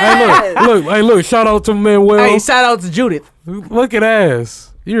person says. Hey, look, shout out to Manuel. Hey, shout out to Judith. Look at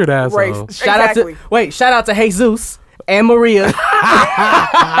ass. You're an asshole. Shout out to Jesus and Maria.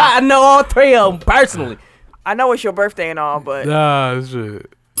 I know all three of them personally. I know it's your birthday and all, but nah,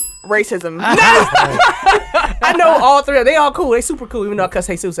 shit. Racism. I know all three of them. They all cool. They super cool, even though I cuss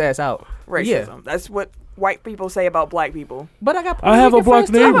Jesus ass out. Racism. Yeah. That's what white people say about black people. But I have a black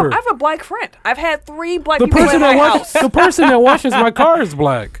neighbor. I have a black friend. I've had 3 black people in my house. The person that washes my car is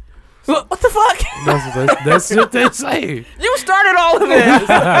black. What the fuck? That's what they say. You started all of this.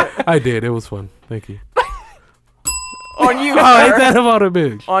 I did. It was fun. Thank you. On you, oh, ain't that about a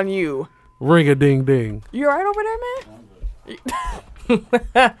bitch? On you. Ring a ding ding. You all right over there,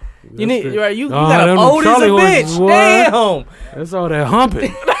 man? You got an old as a bitch. Damn. That's all that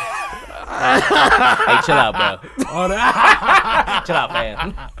humping. Hey, chill out, bro. Chill out,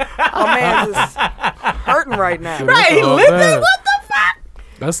 man. Oh, man, is hurting right now. Right, he limping? What the fuck?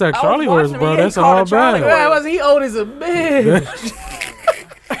 That's that Charlie horse, bro. That's all bad. Was he old as a bitch?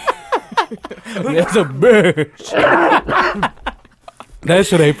 That's a bitch. That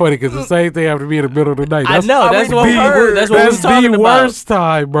shit ain't funny because the same thing after me in the middle of the night. That's, I know. That's what we heard. That's what we was talking about. That's the worst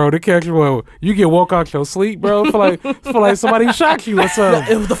time, bro, to catch you. Well, you get woke out your sleep, bro. Feel like somebody shot you or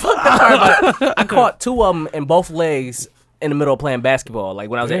something. The fuck I caught 2 of them in both legs in the middle of playing basketball. Like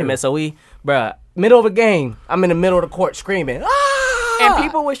when I was at MSOE, bro. Middle of a game, I'm in the middle of the court screaming. Ah! And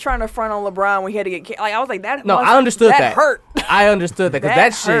people was trying to front on LeBron when he had to get like I was like that. No, I understood that. Hurt. I understood that because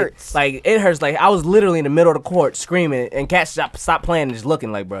that shit, hurts. like, it hurts. Like, I was literally in the middle of the court screaming, and Cat stopped playing and just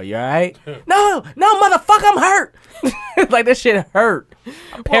looking like, bro, you all right? No, motherfucker, I'm hurt. Like, that shit hurt.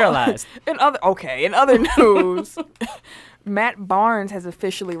 I'm paralyzed. In other news, Matt Barnes has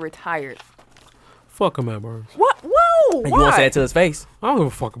officially retired. Fuck him, Matt Barnes. What? Whoa! And you want to say that to his face? I don't give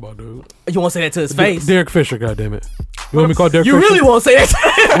a fuck about dude. You want to say that to his face? Derek Fisher, goddammit. You want me to call Derek You Fisher? really won't say that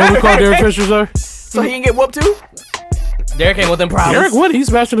to You want me to call Derek Fisher, sir? So he can get whooped too? Derek ain't with them problems. Derek winning. He's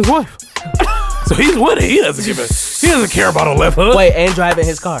smashing his wife. So he's winning. He doesn't care about a left hook. Wait, and driving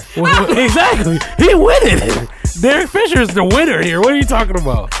his car. Exactly. He winning. Derek Fisher is the winner here. What are you talking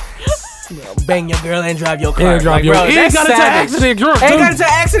about? Bang your girl and drive your car. And drive your. He ain't got into an accident drunk. Ain't got into an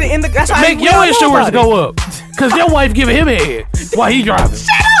accident in the. That's why Make your insurance go up. Cause your wife giving him a head while he driving.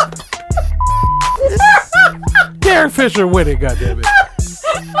 Shut up. Derek Fisher winning. Goddammit.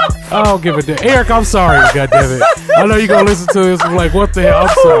 I don't give a damn. Eric, I'm sorry. Goddammit. I know you gonna listen to this. I'm like, what the hell? I'm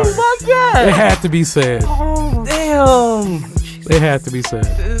sorry. Oh my god. It had to be said. Oh, Damn. It had to be said.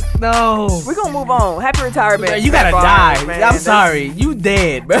 No. we're gonna move on. Happy retirement. You gotta Matt die. Barnes, man. I'm sorry. You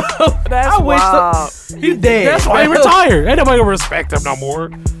dead, bro. That's I wish wild. you dead. That's why he retired. Ain't nobody gonna respect him no more.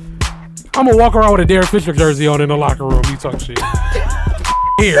 I'm gonna walk around with a Derek Fisher jersey on in the locker room. You talk shit.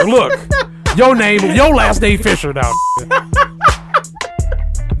 Here, look. Your last name Fisher now.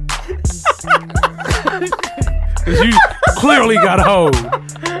 Cause you clearly got a hold.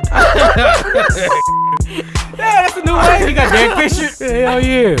 Yeah, that's a new way. You got Derek Fisher. Hell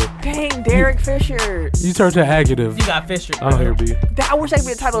yeah. Dang, Derek Fisher. You turned to adjective. You got Fisher. Out here, B. I wish that could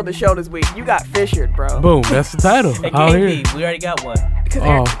be the title of the show this week. You got fissured, bro. Boom. That's the title. It Out can't here. be. We already got one. Because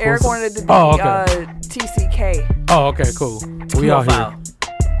Oh, Eric what's wanted it to be okay. TCK. Oh, okay, cool. We out here.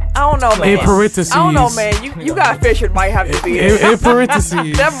 I don't know, man. In parentheses. I don't know, man. You got fissured might have to be it. In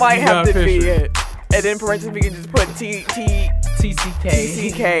parentheses. That might you have got to be Fisher. it. And then parentheses we can just put TCK.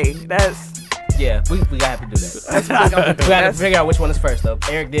 TCK. That's Yeah, we gotta have to do that. that's what we're gonna do. We gotta figure out which one is first, though.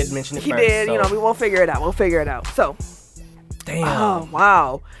 Eric did mention it He first. did, so. you know. We'll figure it out. We'll figure it out. So, Damn. oh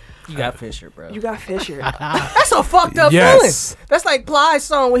wow, You got Fisher, bro. you got fissured. That's a fucked up Yes. feeling. That's like Ply's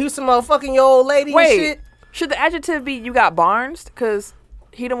song when he was some motherfucking your old lady and Wait, shit. should the adjective be you got Barnes? Because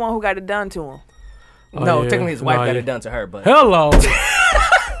he the one who got it done to him. Oh, No, yeah. technically his wife Nah, got yeah. it done to her, but Hello.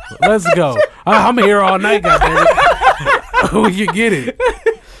 Let's go. I'm here all night, goddammit. We can get it.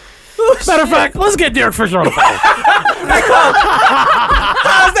 Matter of fact, let's get Derek Fisher on the phone.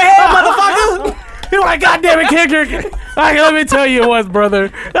 how's the head, motherfucker? You're like, goddamn it, Kendrick. Let me tell you what, brother.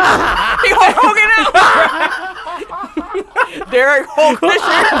 He Hulk Hogan out. Derek Hulk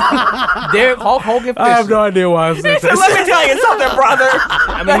Fisher. Derek Hulk Hogan Fisher. I have no idea why I said So that. let me tell you something, brother.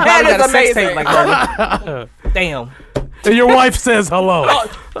 I mean, The he head probably is got a sex amazing. tape like that. Damn. And your wife says hello.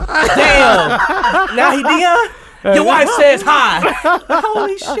 Damn. Now he Dion? Your wife says hi.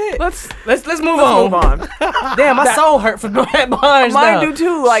 Holy shit. Let's Move move on. Damn, my soul hurt for Matt Barnes. Mine now. do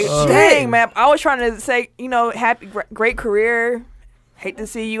too. Like, dang, man. I was trying to say, happy, great career. Hate to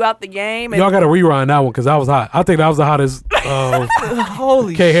see you out the game. And Y'all got to rewind that one because I was hot. I think that was the hottest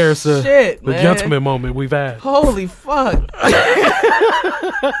Holy K. Harris, shit, the man. gentleman moment we've had. Holy fuck.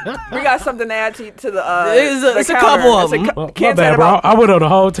 we got something to add to the. It's a couple of them. My Can't bad, bro. I went on a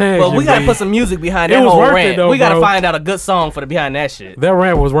whole tangent. But we gotta B. put some music behind It that was whole worth it, rant. though, We gotta bro. find out a good song for the behind that shit. That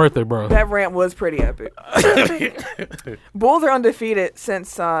rant was worth it, bro. That rant was pretty epic. Bulls are undefeated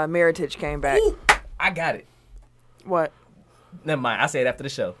since Miritich came back. Ooh, I got it. What? Never mind. I say it after the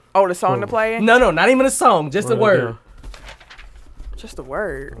show. Oh, the song to play? No, not even a song. Just a word. Just a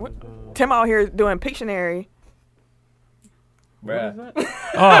word. What? Tim out here doing Pictionary. Bruh.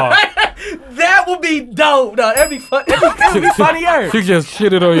 Oh, That would be dope, though. That'd be fun. That would be funnier. you just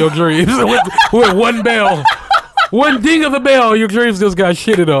shitted on your dreams with one bell. One ding of the bell, your dreams just got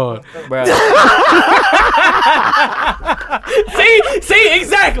shitted on. Bruh. See,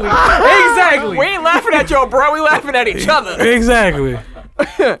 exactly. We ain't laughing at your bro. We laughing at each other. Exactly.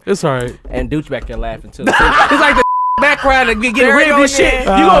 It's all right. And Dooch back there laughing too. It's like the background and getting There rid you of this go shit.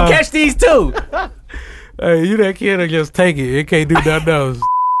 again. You gonna catch these too. Hey, you that kid will just take it. It can't do nothing else.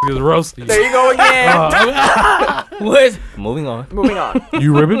 Just roast you. There you go again. What? Moving on. Moving on.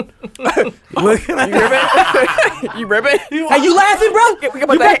 You ribbon? Look at You ribbon? You ribbon? Are you laughing, bro? We can You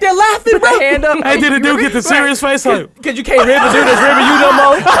put back there laughing, Put bro? the hand up. Hey, did the dude get the serious face? Like, Cause you can't rib and do this ribbon you no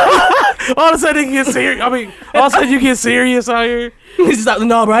more. all of a sudden he gets serious. I mean, all of a sudden you get serious out here. He's just like,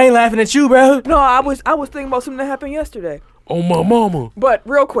 no, bro, I ain't laughing at you, bro. No, I was thinking about something that happened yesterday. Oh, my mama. But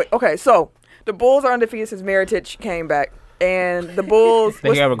real quick, okay, so the Bulls are undefeated since Miritich came back. and the Bulls.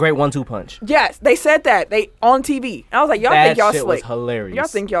 They have a great 1-2 punch. Yes, they said that they on TV. And I was like, y'all That think y'all shit slick? was hilarious. Y'all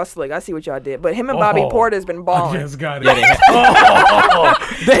think y'all slick? I see what y'all did. But him and Bobby Porter's been I balling. just got it. Yeah,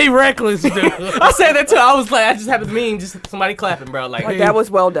 They reckless, dude. I said that too. I was like, I just had a meme, just somebody clapping, bro. Like, Like that was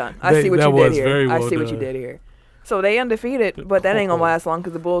well done. I see what that you did was here. very I well see what you done. did here. So they undefeated, but that ain't gonna last long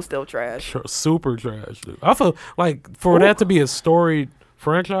because the Bulls still trash. Super trash, dude. I feel like for that to be a storied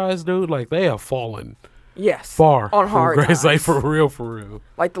franchise, dude, like they have fallen Yes, far on from hard grace. Like times. for real.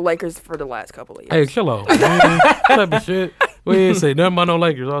 Like the Lakers for the last couple of years. Hey, chill out. Man. Type of shit. We ain't say nothing about no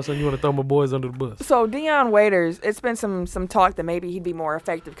Lakers. All of a sudden, you want to throw my boys under the bus. So Deion Waiters, it's been some talk that maybe he'd be more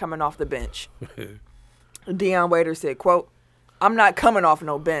effective coming off the bench. Deion Waiters said, "quote I'm not coming off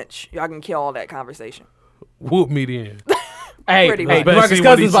no bench. Y'all can kill all that conversation." Whoop me then. hey, Pretty hey, much. Better Marcus see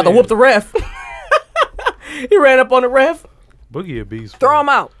what he Cousins about to said. whoop the ref. He ran up on the ref. Boogie a beast. Throw bro. him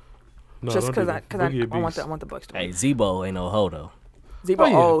out. No, Just don't do because that. Boogie a I want beast. the Bucks to Hey, win. Zebo ain't no hoe though.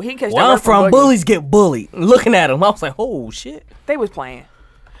 Zebo, Oh, yeah. he can catch Where that I'm ref from, Boogie. bullies get bullied. Looking at him, I was like, oh shit. They was playing.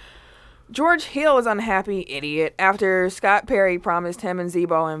 George Hill is unhappy, idiot, after Scott Perry promised him and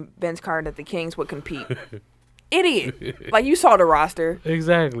Zebo and Vince Carter that the Kings would compete. Idiot. Like, you saw the roster.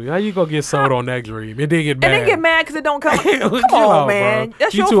 Exactly. How you gonna get sold on that dream? It didn't get mad. And then get mad because it don't come. Come Chill on, out, man. bro.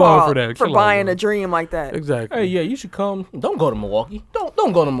 That's You your too old fault for that. for Chill out, buying bro. a dream like that. Exactly. Hey, yeah, you should come. Don't go to Milwaukee.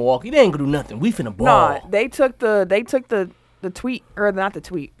 Don't go to Milwaukee. They ain't gonna do nothing. We finna ball. Nah, they took the tweet, or not the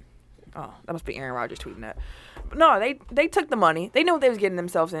tweet. Oh, that must be Aaron Rodgers tweeting that. But no, they took the money. They knew what they was getting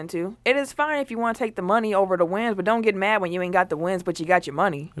themselves into. It is fine if you want to take the money over the wins, but don't get mad when you ain't got the wins, but you got your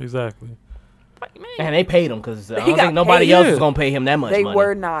money. Exactly. But, man, And they paid him because I He don't got think nobody paid. else Yeah. was gonna pay him that much they money.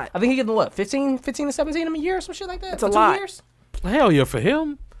 were not. I think he get what 15 to 17 a year or some shit like that. It's for a 2 lot. years. Hell yeah, for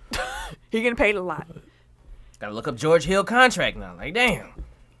him. He getting paid a lot. Gotta look up George Hill contract now. Like damn.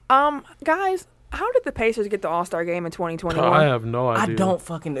 Guys, how did the Pacers get the All-Star game in 2021? I have no I idea. don't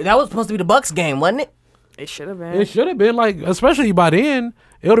fucking. That was supposed to be the Bucks game, wasn't it? It should have been. It should have been like, especially by then,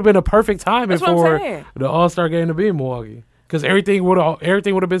 it would have been a perfect timing That's what I'm for saying. the All-Star game to be in Milwaukee, because everything would have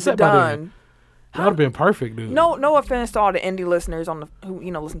been set by then. Done. That would have been perfect, dude. No offense to all the indie listeners on the who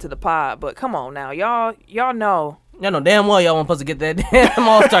listen to the pod, but come on now, y'all know. Y'all know damn well y'all weren't supposed to get that damn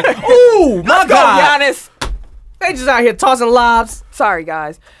All Star. Ooh, my Let's go, God! Giannis. They just out here tossing lobs. Sorry,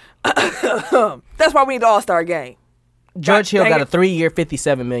 guys. That's why we need the All-Star game. George Hill dang got a it. $3-year,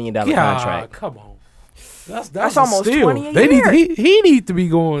 $57 million Yeah, contract. come on. That's almost a steal. 20 a They year. he need to be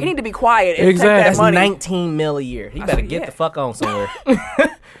going. He need to be quiet and Exactly. take That's that money. 19 mil a year. He better get yeah. the fuck on somewhere.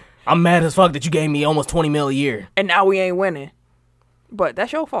 I'm mad as fuck that you gave me almost 20 mil a year. And now we ain't winning. But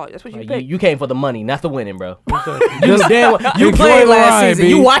that's your fault. That's what you Like, picked. you came for the money, not the winning, bro. Just Damn, you enjoy played the last ride, season. B.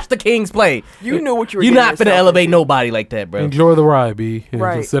 You watched the Kings play. You knew what you were You're getting not finna yourself elevate into. nobody like that, bro. Enjoy the ride, B. And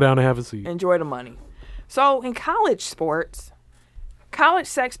Right. just sit down and have a seat. Enjoy the money. So in college sports, I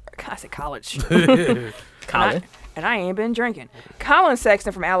said college. Colin. And I ain't been drinking. Colin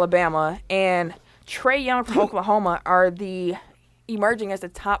Sexton from Alabama and Trey Young from Oklahoma are the emerging as the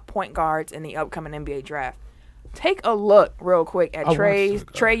top point guards in the upcoming NBA draft. Take a look real quick at I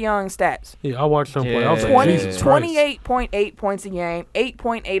watched Trey Young's stats. Yeah, I watched him play. I was Yeah. like, 20, Jesus Christ. 28.8 points a game,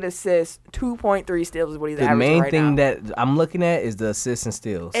 8.8 assists, 2.3 steals is what he's The averaging main right thing now. that I'm looking at is the assists and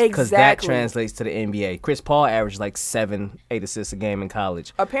steals. Because that Exactly. translates to the NBA. Chris Paul averaged like 7-8 assists a game in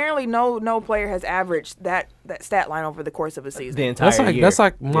college. Apparently, no player has averaged that stat line over the course of a season. The entire year. That's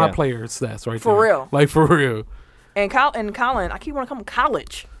like my Yeah. player stats right For there. real. Like for real. And Colin, I keep wanting to call him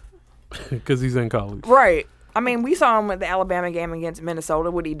college. Because he's in college. Right. I mean, we saw him at the Alabama game against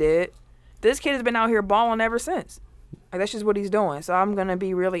Minnesota, what he did. This kid has been out here balling ever since. Like, that's just what he's doing. So I'm going to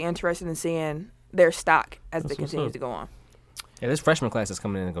be really interested in seeing their stock as That's it what's continues up. to go on. Yeah, this freshman class that's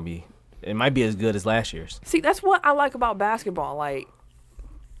coming in is going to be, it might be as good as last year's. See, that's what I like about basketball. Like,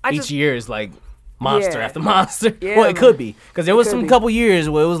 Each year is like monster Yeah. after monster. Yeah, well, it man. could be. Because there was could some be. couple years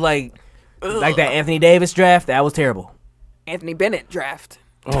where it was like that Anthony Davis draft, that was terrible. Anthony Bennett draft.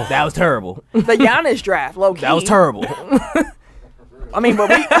 Oh, That was terrible. The Giannis draft, low key. That was terrible. I mean, but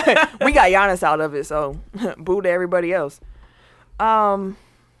we got Giannis out of it, so boo to everybody else. Oh,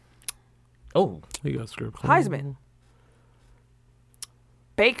 he got script. Heisman.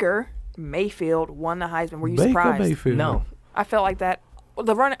 Baker Mayfield won the Heisman. Were you Baker surprised? Mayfield. no. I felt like that. Well,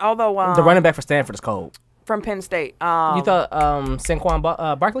 the The running back for Stanford is cold. from Penn State. You thought Saquon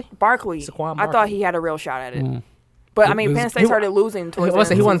Barkley? Barkley. Saquon I thought Barkley. he had a real shot at it. But I mean, He- Penn State he- started losing towards the end of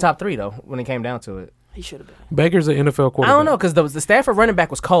He the won season. top 3 though when it came down to it. He should have been. Baker's an NFL quarterback. I don't know because the Stanford running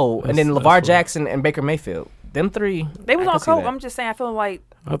back was cold, and then That's LeVar what- Jackson and Baker Mayfield. Them three. They was I all can see cold. that. I'm just saying. I feel like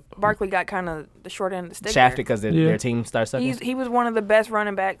I- Barkley got kind of the short end of the stick. Shafted there. because Yeah. their team started sucking. He was one of the best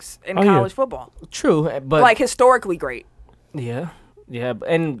running backs in Oh, yeah. college football. True, but Like historically great. Yeah. Yeah.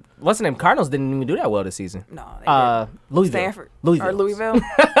 And what's the name? Cardinals didn't even do that well this season. No, they didn't. Louisville. Stanford. Louisville. Or Louisville.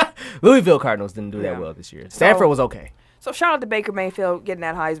 Louisville Cardinals didn't do that Yeah. well this year. Stanford was okay. So shout out to Baker Mayfield getting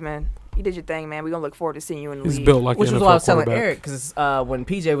that Heisman. You did your thing, man. We're going to look forward to seeing you in the He's league. built like Which an was NFL what I was telling quarterback. Eric, because when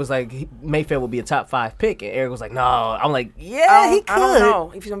PJ was like, Mayfield would be a top 5 pick, and Eric was like, no. I'm like, I yeah, he don't, could. I don't know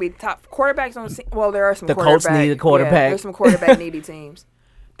if he's going to be top quarterbacks on the scene. Well, there are some The quarterback. Colts need a quarterback. Yeah, there's some quarterback needy teams.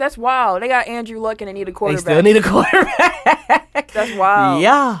 That's wild. They got Andrew Luck and they need a They quarterback. still need a quarterback. That's wild.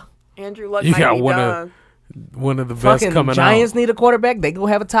 Yeah. Andrew Luck You might got be done. one of the best Fucking coming Giants out. need a quarterback. They go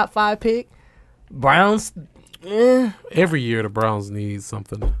have a top 5 pick. Browns, Every year the Browns need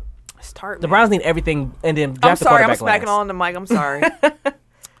something. Start, the man. Browns need everything, and then I'm draft the sorry. I'm quarterback smacking last. on the mic. I'm sorry.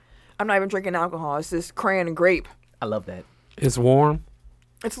 I'm not even drinking alcohol. It's just crayon and grape. I love that. It's warm.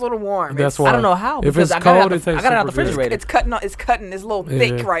 It's a little warm. That's It's, why. I don't know how. If because it's I got cold, it it out tastes I got it out the super good. refrigerator. it's cutting. It's cutting. It's a little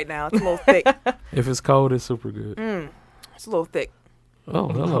thick Yeah. right now. It's a little thick. If it's cold, it's super good. It's a little thick. Oh,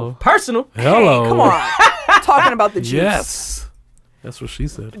 hello. Personal. Hello. Hey, come on. Talking about the juice. Yes. That's what she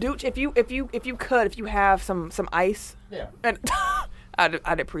said. Dude, if you have some ice, Yeah. and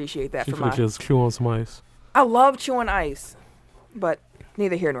I'd appreciate that She for could my. just chew on some ice. I love chewing ice, but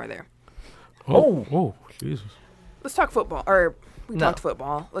neither here nor there. Oh, Jesus. Let's talk football, or we No. talked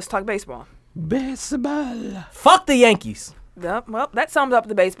football. Let's talk baseball. Baseball. Fuck the Yankees. Yep. Well, that sums up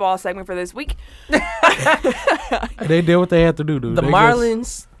the baseball segment for this week. They did what they had to do, dude. The They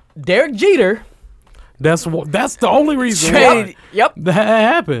Marlins, Derek Jeter, That's the only reason traded Yep. why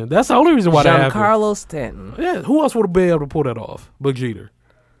that happened. That's the only reason why that happened. Giancarlo Stanton. Yeah, who else would have been able to pull that off but Jeter?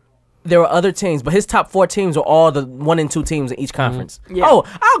 There were other teams, but his top 4 teams were all the 1 and 2 teams in each conference. Yeah. Oh,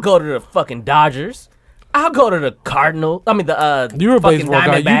 I'll go to the fucking Dodgers. I'll go to the Cardinals. I mean the You're a fucking baseball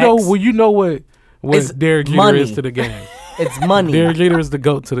guy. Diamondbacks. You know what It's Derek Jeter money. is to the game. It's money. Derek Jeter is the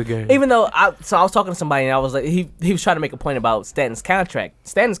GOAT to the game. Even though I was talking to somebody and I was like, he was trying to make a point about Stanton's contract.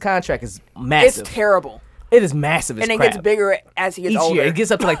 Stanton's contract is massive. It's terrible, It is massive. It's and it crap. gets bigger as he gets each older. year. It gets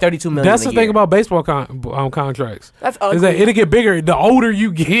up to like 32 million. That's a the thing year. about baseball contracts. That's Is that ugly. it'll get bigger the older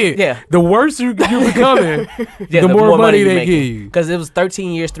you get. Yeah. The worse you're becoming, Yeah, the more money they make give you. because it was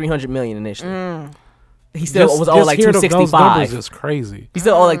 13 years, 300 million initially. He still Just- was owed just like hear those numbers 265. is crazy. He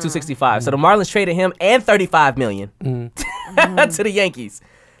still owed like 265. So the Marlins traded him and 35 million Mm. to the Yankees.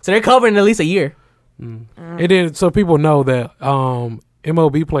 So they're covering at least a year. And then so people know that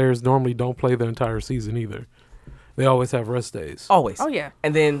MLB players normally don't play the entire season either. They always have rest days. Always. Oh yeah,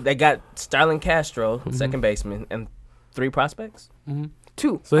 And then they got Starlin Castro, second baseman, and 3 prospects.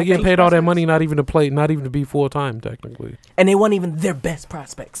 2. So they I get think. paid all that money not even to play, not even to be full time technically. And they weren't even their best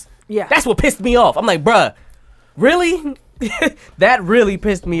prospects. Yeah, That's what pissed me off. I'm like, bruh, really? That really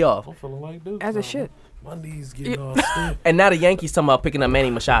pissed me off. Feeling like dude. as it should. My knees getting all stiff. And now the Yankees talking about picking up Manny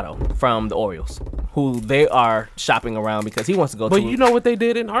Machado from the Orioles, who they are shopping around because he wants to go But to. you know what they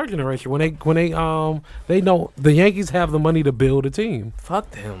did in our generation when they know the Yankees have the money to build a team. fuck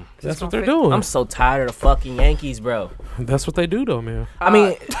them. That's what gonna they're fit. doing. I'm so tired of the fucking Yankees, bro. That's what they do though, man. I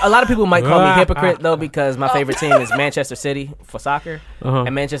mean, a lot of people might call me hypocrite though because my favorite team is Manchester City for soccer, Uh-huh.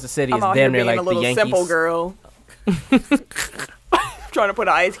 and Manchester City is I'm out here damn near being like a the little Yankees. simple girl. Trying to put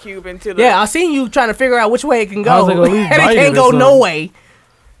an ice cube into the. Yeah, I seen you trying to figure out which way it can How's go, it gonna leave and it biting can't or go no something? way.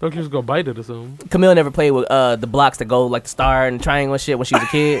 Don't you just go bite it or something? Camille never played with the blocks that go like the star and triangle and shit when she was a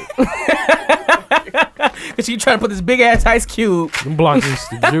kid. Cause she trying to put this big ass ice cube. Them blocks used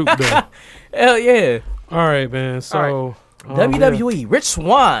to juke though. Hell yeah. All right, man. So WWE. Rich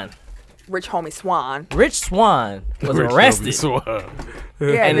Swann. Rich homie Swan. Rich Swan was Rich arrested Swan.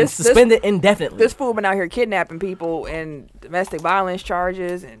 Yeah, and this suspended indefinitely. This fool been out here kidnapping people and domestic violence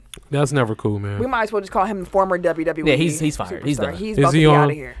charges, and That's never cool, man. we might as well just call him the former WWE. Yeah, he's fired. He's superstar. done. He's Is about to he be out on?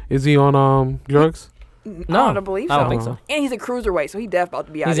 of here. Is he on drugs? No, I don't believe so. I don't think so. And he's a cruiserweight, so he def about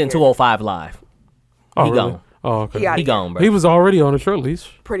to be out He's of in here. 205 live. Oh, He really? gone. Oh, okay. He got He it. gone, bro. He was already on a short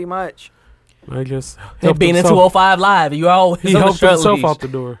leash. Pretty much. I guess. Him helped being in himself- 205 live. You always He on the helped short himself leash. out the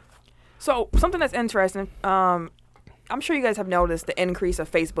door. So something that's interesting. I'm sure you guys have noticed the increase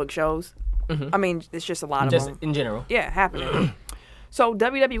of Facebook shows. I mean, it's just a lot of Just them. in general. Yeah, happening. So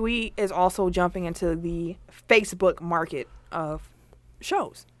WWE is also jumping into the Facebook market of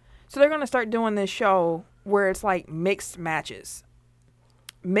shows. So they're going to start doing this show where it's like mixed matches.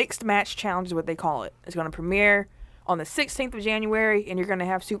 Mixed match challenge is what they call it. It's going to premiere on the 16th of January, and you're going to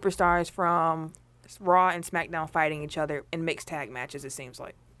have superstars from Raw and SmackDown fighting each other in mixed tag matches, it seems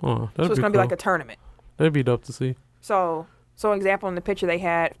like. Oh, So it's going to be like a tournament. That'd be dope to see. So example in the picture they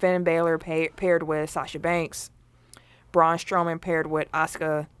had Finn Balor paired with Sasha Banks, Braun Strowman paired with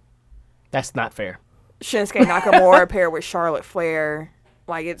Asuka, That's not fair. Shinsuke Nakamura paired with Charlotte Flair.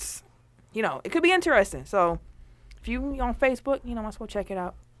 Like it's, it could be interesting. So If you on Facebook, might as well check it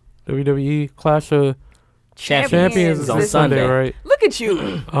out. WWE Clash of Champions is on this Sunday, right? Look at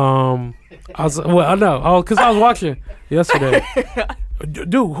you. I know. Because I was watching yesterday.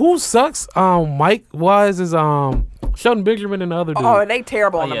 Dude, who sucks? Mike wise is Shelton Benjamin and the other dude. Oh, they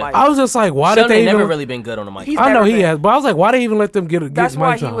terrible on the yeah. mic. I was just like, why Sheldon did they never even? really been good on the mic. He's I know never he been. has, but I was like, why they even let them get That's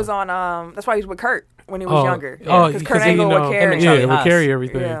why mic he time? was on. That's why he was with Kurt when he was younger. Oh, Because Kurt Angle would carry. Charlie Yeah, would Haas. carry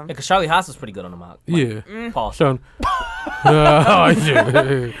everything. Yeah. Because Charlie Haas was pretty good on the mic. Yeah. Paul. Sheldon. Oh,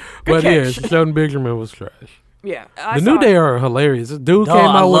 yeah. But yeah, catch. Sheldon Benjamin was trash. Yeah. The New Day are hilarious. This dude Dog, came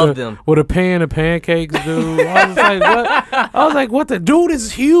I out love them. with a pan of pancakes, dude. I was like, what? I was like, what? The dude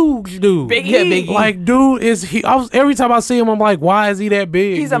is huge, dude. Big Yeah, E. Big E. Like, dude is he? Every time I see him, I'm like, why is he that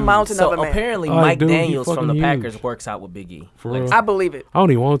big? He's a dude? mountain So of a man. apparently, Like, Mike dude, he Daniels from the fucking Packers huge. works out with Big E. For Like, real. I believe it. I don't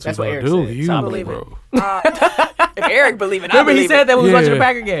even want to. That's what though. Eric Dude, said. huge, So I believe it. bro. If Eric believe it, I remember he believe said it. that when we was watching Yeah. the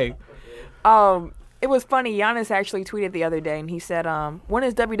Packer game. It was funny. Giannis actually tweeted the other day, and he said, "When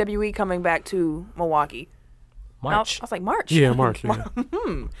is WWE coming back to Milwaukee?" And March. I was like, March. Yeah, March. Yeah.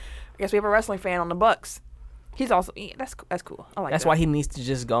 I guess we have a wrestling fan on the Bucks. He's also that's cool. I like That's that. why he needs to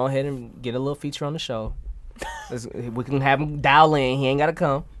just go ahead and get a little feature on the show. We can have him dial in. He ain't got to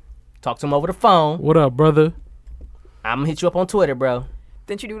come. Talk to him over the phone. What up, brother? I'm going to hit you up on Twitter, bro.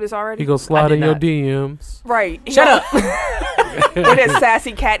 Didn't you do this already? He go slide did in your not. DMs. Right. Shut up. With his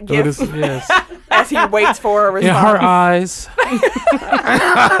sassy cat With gift his- yes. as he waits for a In response. her eyes.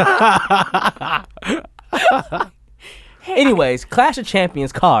 Anyways, Clash of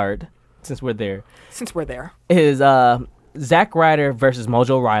Champions card, since we're there, Since we're there. is Zack Ryder versus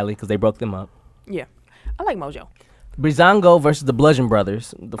Mojo Riley because they broke them up. Yeah. I like Mojo. Brizongo versus the Bludgeon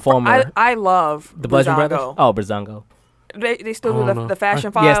Brothers, the former I love the Bludgeon Brizongo. Brothers. Oh, Brizongo. They still I do don't know. the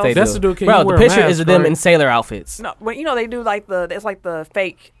fashion files. Yes, they That's do. the dude, can Bro, you the wear a picture mask, is of them right? in sailor outfits. No, but they do like it's like the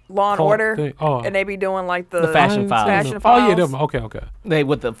fake Law and Call Order, thing. Oh. and they be doing like the fashion files. Fashion Oh files. yeah, them. Okay. They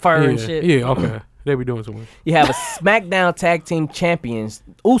with the fur Yeah, and shit. yeah, okay. They be doing something. You have a SmackDown Tag Team Champions,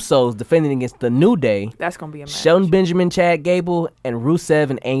 Usos, defending against the New Day. That's gonna be a match. Shelton Benjamin, Chad Gable, and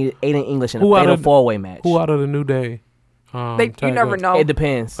Rusev and Aiden English in a Who out fatal of- four-way match. Who out of the New Day? You tag never us? know. It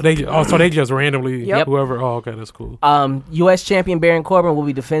depends. So they just randomly Yep. whoever. Oh, okay, that's cool. U.S. champion Baron Corbin will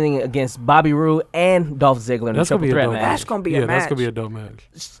be defending against Bobby Roode and Dolph Ziggler in a That's gonna triple be a threat dope. match. That's gonna be yeah, a match. that's gonna be a dope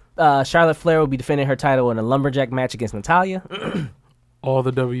match. Charlotte Flair will be defending her title in a lumberjack match against Natalya. All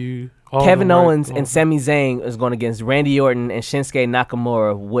the Kevin them, right? Owens and Sami Zayn is going against Randy Orton and Shinsuke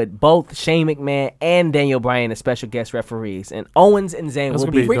Nakamura with both Shane McMahon and Daniel Bryan as special guest referees. And Owens and Zayn That's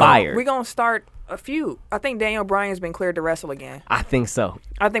will gonna be be dope. fired. We're gonna start a feud. I think Daniel Bryan's been cleared to wrestle again. I think so.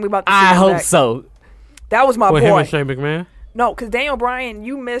 I think we about to see I him hope back. so. That was my With him boy. and Shane McMahon. No, because Daniel Bryan,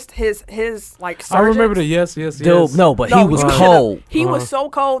 you missed his like. I remember the surgeons. yes. Dude, no, but he No, was you should've- cold. He was so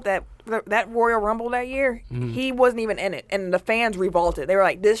cold that that Royal Rumble that year, he wasn't even in it, and the fans revolted. They were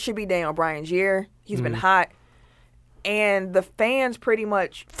like, "This should be Daniel Bryan's year. He's been hot," and the fans pretty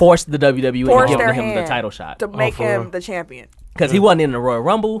much Forced the WWE to forced give their him the hand title shot. to make for him real. the champion. Because he wasn't in the Royal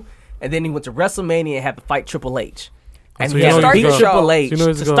Rumble, and then he went to WrestleMania and had to fight Triple H. And So he you had know to he's beat gonna- Triple so H you know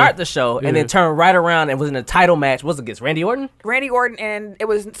he's to gonna- start the show, and yeah. then turn right around and was in a title match. Was it against Randy Orton? Randy Orton, and it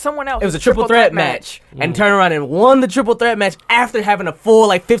was someone else. It was a triple threat match. And turned around and won the triple threat match after having a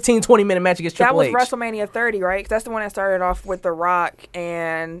full 15, 20-minute match against That Triple was H. WrestleMania 30, right? 'Cause that's the one that started off with The Rock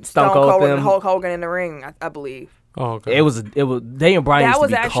and Stone Stone Cold Cold and them. Hulk Hogan in the ring, I believe. Oh, okay. It was Daniel Bryan used That to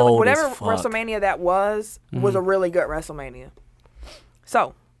was be actually cold whatever as fuck. WrestleMania that was a really good WrestleMania.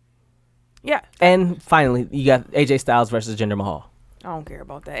 So, yeah, And finally, you got AJ Styles versus Jinder Mahal. I don't care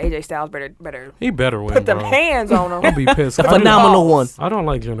about that. AJ Styles better He better win, put them bro. hands on I'll him. be pissed. The I do- phenomenal one. I don't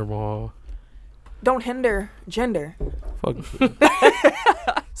like Jinder Mahal. Don't hinder gender. Fuck.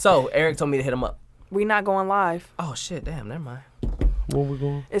 So Eric told me to hit him up. We not going live. Oh shit! Damn, never mind. Where we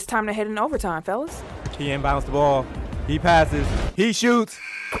going? It's time to hit an overtime, fellas. He inbounds the ball. He passes. He shoots.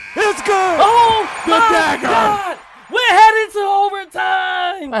 It's good. Oh The dagger. God! We're headed to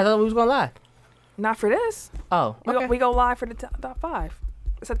overtime. I thought we was gonna lie. Not for this. Oh, okay. We go live for the top 5.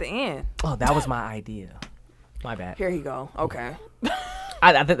 It's at the end. Oh, that was my idea. My bad. Here you go. Okay.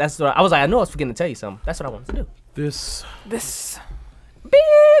 I think that's what I was like. I know I was forgetting to tell you something. That's what I wanted to do. This This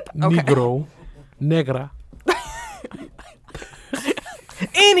beep. Okay. Negro, negra.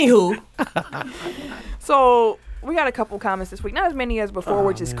 Anywho, So we got a couple comments this week. Not as many as before,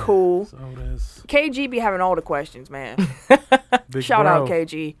 which is cool. So that's KG be having all the questions, man. big Shout bro. out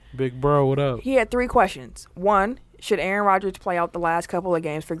KG. Big bro, what up? He had 3 questions. 1, should Aaron Rodgers play out the last couple of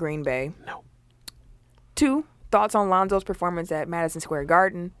games for Green Bay? No. 2, thoughts on Lonzo's performance at Madison Square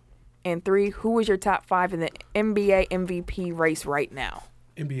Garden? And 3, who is your top 5 in the NBA MVP race right now?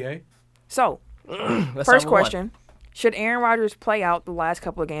 NBA. So, let's start first with one. question. Should Aaron Rodgers play out the last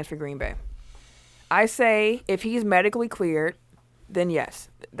couple of games for Green Bay? I say if he's medically cleared, then yes.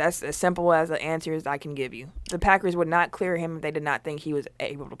 That's as simple as the answer as I can give you. The Packers would not clear him if they did not think he was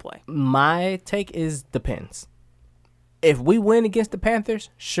able to play. My take is depends. If we win against the Panthers,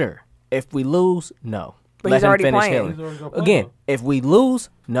 sure. If we lose, no. But Let he's him already finish playing. healing. He's already gonna play, Again, though. if we lose,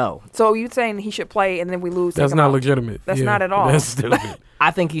 no. So you saying he should play and then we lose? That's take him not out? legitimate. That's Yeah, not at all. That's stupid.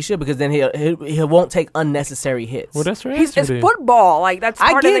 I think he should because then he won't take unnecessary hits. Well, that's right. It's football. Like that's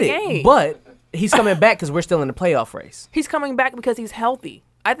I part get of the it, game. but he's coming back because we're still in the playoff race. He's coming back because he's healthy.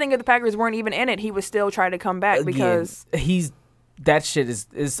 I think if the Packers weren't even in it, he would still try to come back because Again, that shit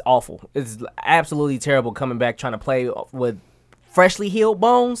is awful. It's absolutely terrible coming back trying to play with freshly healed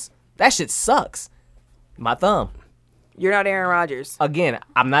bones. That shit sucks. My thumb. you're not Aaron Rodgers. Again,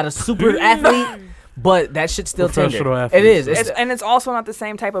 I'm not a super athlete, but that shit's still tender. Professional It athletes. is. It's also not the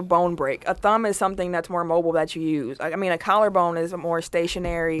same type of bone break. A thumb is something that's more mobile that you use. I mean, a collarbone is more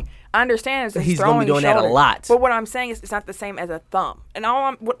stationary. I understand it's He's gonna be doing that a lot. But what I'm saying is it's not the same as a thumb. And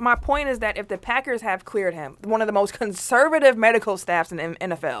my point is that if the Packers have cleared him, one of the most conservative medical staffs in the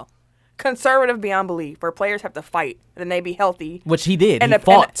NFL, conservative beyond belief, where players have to fight and then they be healthy. Which he did. And He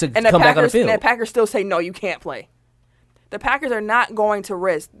fought to come back on the field. And the Packers still say, no, you can't play. The Packers are not going to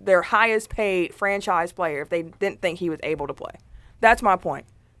risk their highest paid franchise player if they didn't think he was able to play. That's my point.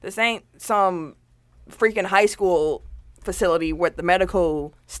 This ain't some freaking high school facility where the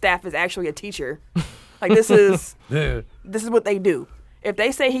medical staff is actually a teacher. Like this is Yeah. this is what they do. If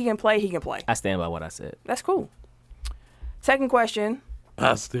they say he can play, he can play. I stand by what I said. That's cool. Second question.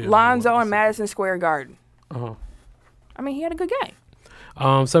 I still. Lonzo and Madison Square Garden. Uh-huh. I mean, he had a good game.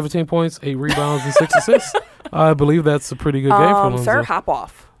 17 points, 8 rebounds, and 6 assists. I believe that's a pretty good game for Lonzo. Sir, hop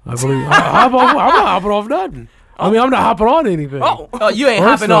off. I believe. I'm not hopping off nothing. I mean, I'm not hopping on anything. Oh, Oh, you ain't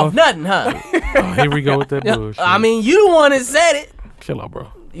First hopping off- off nothing, huh? Oh, here we go with that bullshit. I mean, you the one that said it. chill out, bro.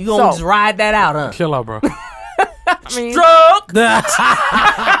 You gonna So- just ride that out, huh? Chill out, bro. I mean, Drunk.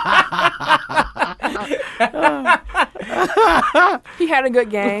 he had a good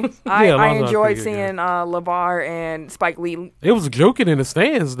game. I Lonzo had a enjoyed pretty good seeing game. LeVar and Spike Lee. It was joking in the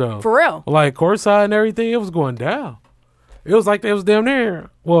stands, though. For real. Like courtside and everything, it was going down. It was like they was damn near.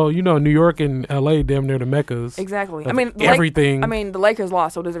 Well, you know, New York and L.A. damn near the meccas. Exactly. of I mean, everything. the Lakers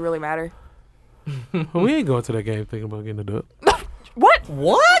lost, so does it really matter? We ain't going to that game thinking about getting a dub. What?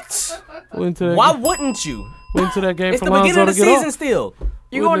 What? Went to that, Why wouldn't you? went to that game It's for the beginning Lonzo of to the get season off. still.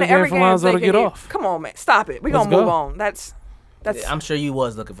 You Wouldn't going to have every for game Lonzo to thinking get you- off. Come on, man. Stop it. We're Let's going to move go. on. That's I'm sure you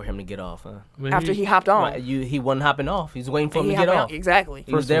was looking for him to get off, huh? Man, after he hopped on. Right, he wasn't hopping off. He was waiting for him He to get hopped off. on. Exactly.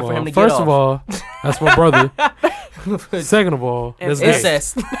 He was there for him to get First off. of all, that's my brother. Second of all, that's gay.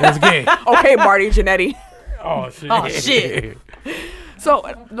 Incest. That's gay. Okay, Marty Jannetty. Oh shit. Oh, shit. So,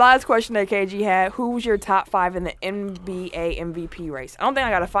 last question that KG had. Who's your top 5 in the NBA MVP race? I don't think I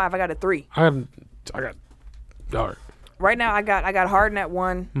got a 5. I got a 3. I got. All right. Right now, I got Harden at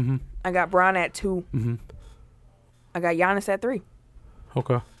 1. Mm-hmm. I got Brown at 2. Mhm. I got Giannis at 3.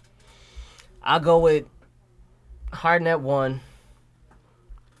 Okay. I'll go with Harden at 1,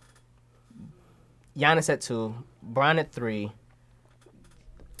 Giannis at 2, Bron at 3.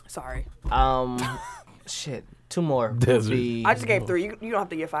 Sorry. Shit, 2 more. would Desert. be- I just gave 3. You don't have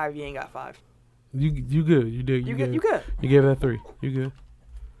to get 5 if you ain't got 5. You good? You did. You good? good? You good? You gave that 3. You good?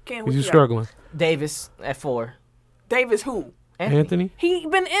 Ken, Cause who you got? struggling. Davis at 4. Davis who? Anthony. He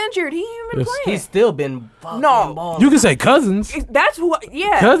been injured. He ain't been Yes. playing. He's still been fucking No. balling. You can say Cousins. That's who.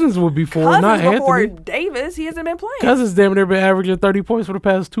 Yeah. Cousins would be 4, Cousins not before Anthony. Davis. He hasn't been playing. Cousins damn near been averaging 30 points for the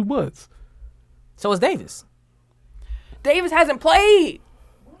past 2 months. So is Davis. Davis hasn't played.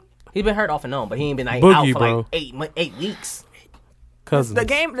 He's been hurt off and on, but he ain't been out Boogie, for bro. like 8 weeks. Cousins.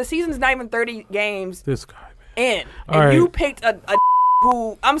 The season's not even 30 games This guy, man. in, All and right. you picked a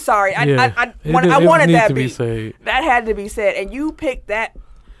who. I'm sorry. I It wanted needs that to be beat. said. That had to be said, and you picked that.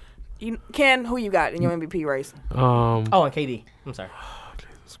 Ken, who you got in your MVP race? Oh, and KD. I'm sorry.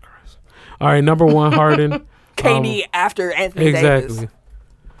 Jesus Christ. All right, number 1 Harden. KD after Anthony Exactly. Davis.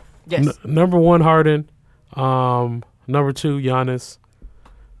 Yes. Number 1 Harden. Number 2 Giannis.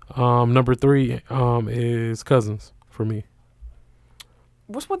 Number 3 is Cousins for me.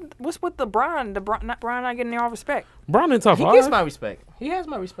 What's with the Bron? Not Bron not getting all respect. Brown in top He 5. gets my respect. He has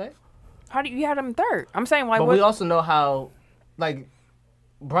my respect. How do you have him third? I'm saying like But what? we also know how, like,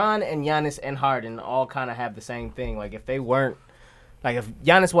 Bron and Giannis and Harden all kind of have the same thing. Like, if they weren't, like, if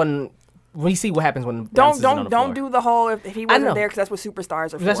Giannis wasn't, we see what happens when Giannis isn't on the don't floor. do the whole if he I wasn't know. there because that's what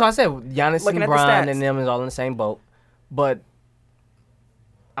superstars are for. That's why I said Giannis Looking and at the Bron stats. and them is all in the same boat. But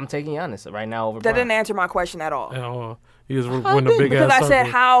I'm taking Giannis right now over That Bron. didn't answer my question at all. He was winning a big Because ass I said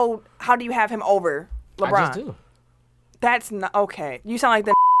circle. how do you have him over LeBron? I just do. That's not okay. You sound like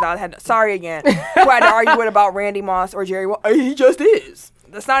the I had. Sorry again. Who I had to argue with about Randy Moss or Jerry? He just is.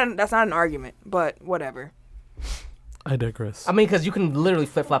 That's not an argument. But whatever. I digress. I mean, because you can literally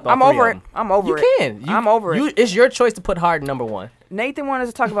flip flop. I'm over it. I'm over it. You can. I'm over it. It's your choice to put Harden number one. Nathan wanted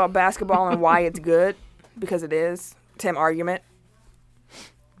to talk about basketball and why it's good because it is. Tim argument.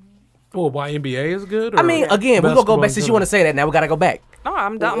 Well, why NBA is good? Or I mean, again, we're gonna go basketball back. is Since good? you want to say that, now we gotta go back. No,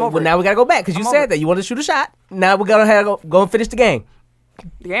 I'm done. I'm over Well, it. now we gotta go back because you I'm said over that you wanted to shoot a shot. Now we're gonna have to go and finish the game.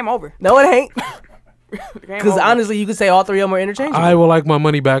 The game over. No, it ain't. The game Because over. honestly, you could say all three of them are interchangeable. I would like my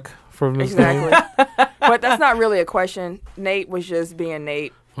money back from this game. Exactly. But that's not really a question. Nate was just being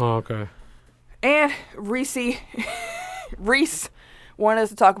Nate. Oh, okay. And Reese wanted us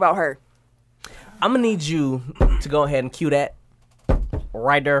to talk about her. I'm gonna need you to go ahead and cue that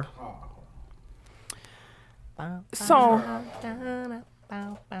right there.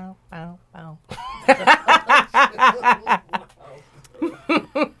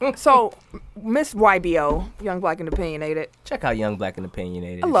 So, Miss YBO, Young Black and Opinionated. Check out Young Black and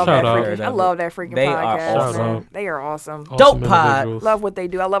Opinionated. I love Shout that out. freaking. I love that freaking They are podcast. awesome. Man. They are awesome. Dope Awesome pod. individuals. Love what they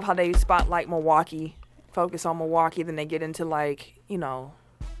do. I love how they spotlight Milwaukee, focus on Milwaukee, then they get into like, you know.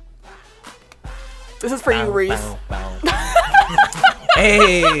 This is for you, Reese.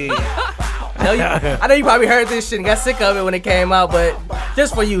 Hey. I know you probably heard this shit and got sick of it when it came out, but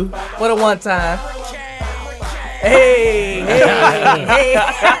just for you, what a one time. Hey.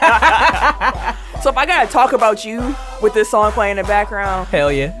 So if I gotta talk about you with this song playing in the background,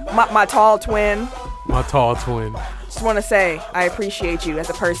 Hell yeah. my tall twin, My tall twin. just want to say I appreciate you as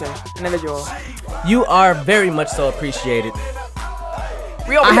a person, individual. You are very much so appreciated.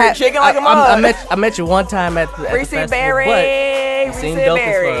 We over here chicken like a mug. I met you one time at the Reese festival, Berry. but you Reese seem dope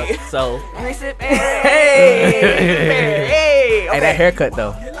Berry. as fuck. So, Reese Berry. Hey. hey, Okay. that haircut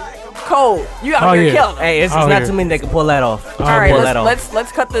though. Cold. You out Oh, here yeah. killing them. Hey, it's Oh, not yeah. too many that can pull that off. All right, pull that off.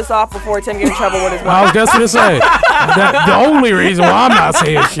 let's cut this off before Tim gets in trouble with his I wife. was just gonna say the only reason why I'm not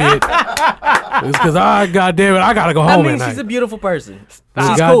saying shit is because goddamn it, I gotta go I home mean, at night. she's a beautiful person. Oh,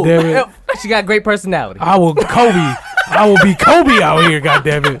 She's God cool. damn it. She got great personality. I will be Kobe out here,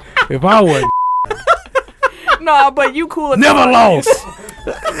 goddamn it. If I would No, but you cool as never fuck. lost.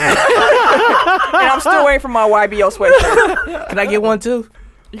 And I'm still waiting for my YBO sweatshirt. Can I get one too?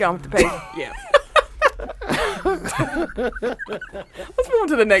 You gonna have to pay. Yeah. Let's move on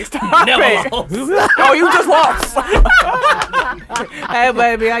to the next topic. Never lost. Oh, you just lost. Hey,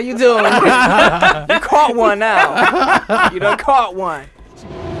 baby, how you doing? You caught one now. You done caught one.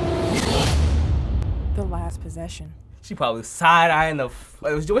 The last possession. She probably side-eyeing the...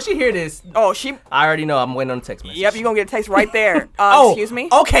 When she hear this, Oh, she. I already know I'm waiting on the text message. Yep, you gonna get a text right there. Excuse me.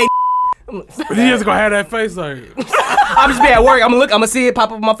 Okay. You just gonna have that face like I'm just be at work. I'm gonna see it pop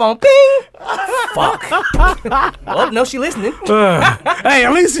up on my phone. Ping. Fuck. Well, no, she listening. hey,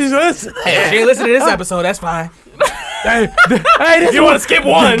 at least she's listening. Hey, she ain't listening to this episode. That's fine. Hey, this You wanna skip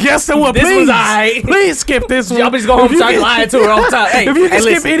one? Guess what? This Please, one's alright. please skip this one. I'll just go home If and you start can- lying to her all the time. Hey, If you can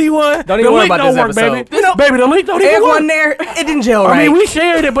skip listen. anyone, Don't the even worry link about don't this work, episode. baby. You know- Baby, the link don't even Egg work. one there. It didn't gel I right. mean, we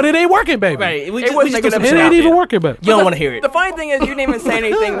shared it, but it ain't working, baby. Right. We It just, wasn't we a good just threw It some episode. shit ain't out even there. working, baby. You don't want to hear it. The funny thing is, you didn't even say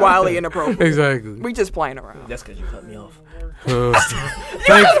anything wildly inappropriate. Exactly. We just playing around. That's because you cut me off. Thank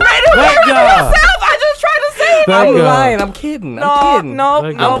Thank God. I just tried to say it. Thank I'm God. lying. I'm kidding. No, I'm kidding. no,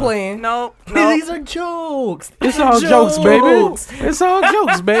 Thank no. God. I'm playing. No, no. These are jokes. It's all jokes, baby. It's all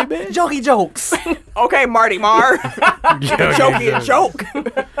jokes, baby. Jokey jokes. Okay, Marty Marr. Jokey a joke.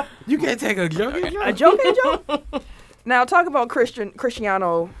 You can't take a joke. A joke and joke. Now talk about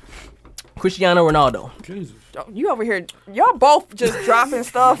Cristiano. Cristiano Ronaldo. Jesus. You over here, y'all both just dropping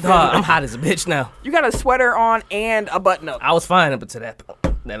stuff. I'm hot as a bitch now. You got a sweater on and a button up. I was fine up until that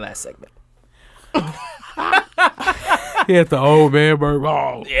last segment. He had the old man burp.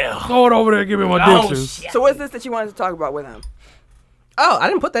 Oh, Yeah. going over there, give me my Oh, dishes. shit. So what's this that you wanted to talk about with him? Oh, I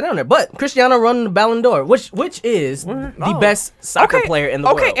didn't put that on there. But Cristiano won the Ballon d'Or, which is the best soccer player in the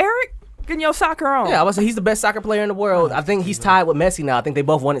world. Okay, Eric, getting your soccer on. Yeah, I was say he's the best soccer player in the world. I think he's tied with Messi now. I think they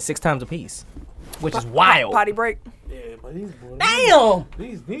both won it 6 times apiece, which is wild. Potty break. Damn!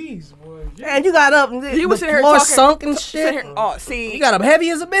 These boys. Man, you got up and He was the sitting here floor talking. sunk and Sitting shit. here, oh, see, You got up heavy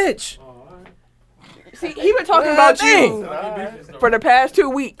as a bitch. see, he been talking about you for the past 2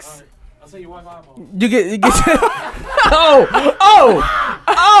 weeks. You get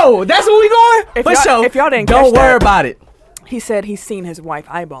oh, that's where we going? If For y'all- sure. if y'all didn't don't catch worry that. about it. He said he's seen his wife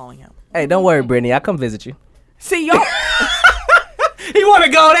eyeballing him. Hey, don't worry, Brittany. I'll come visit you. See, y'all, He want to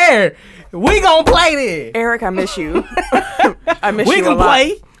go there. We gonna play there. Eric, I miss you. I miss We you can a lot.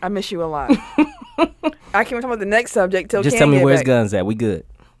 play. I miss you a lot. I can't talk about the next subject till Just Ken tell me get where his back. guns at. We good.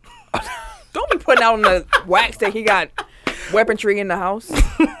 Don't be putting out on the wax that he got weaponry in the house.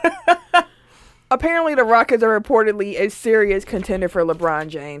 Apparently, the Rockets are reportedly a serious contender for LeBron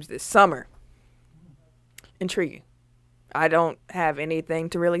James this summer. Intriguing. I don't have anything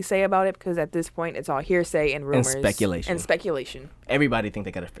to really say about it because at this point, it's all hearsay and rumors. speculation. And speculation. Everybody think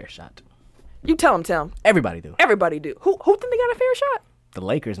they got a fair shot. You tell them. Everybody do. Everybody do. Who think they got a fair shot? The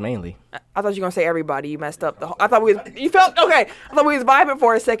Lakers mainly. I thought you were gonna say everybody. You messed up the whole. I thought we was. You felt okay. I thought we was vibing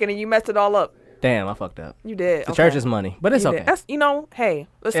for a second and you messed it all up. Damn, I fucked up. You did. The church is money, but it's You okay. did. That's hey.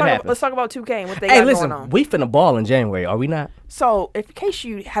 Let's It talk. happens. Let's talk about 2K and what they Hey, got listen, going on. we finna ball in January, are we not? So, in case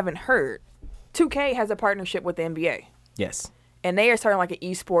you haven't heard, 2K has a partnership with the NBA, Yes. and they are starting like an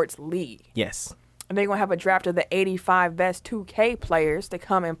esports league. Yes. And they're gonna have a draft of the 85 best 2K players to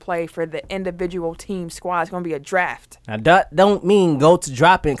come and play for the individual team squad. It's gonna be a draft. Now, that don't mean go to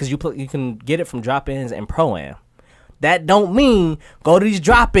drop-in because you can get it from drop-ins and Pro-Am. That don't mean go to these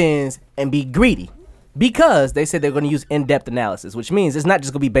drop-ins and be greedy. Because they said they're going to use in-depth analysis, which means it's not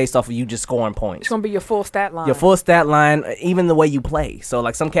just going to be based off of you just scoring points. It's gonna be your full stat line. Your full stat line, even the way you play. So,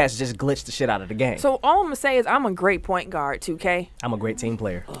 like, some cats just glitch the shit out of the game. So all I'm gonna say is I'm a great point guard. 2K. I'm a great team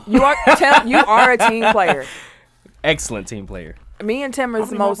player. You are Tim, you are a team player. Excellent team player. Me and Tim How is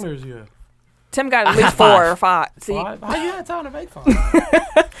the many most. players you have? Tim got at least Five. 4 or 5. See, Five? How you had time to make 5?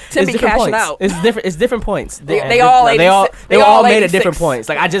 Tim be different cashing points. out. It's different. It's different points. They all they all 86 they they all all made at different 86. points.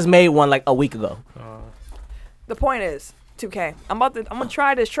 Like I just made one like a week ago. The point is, 2K. I'm gonna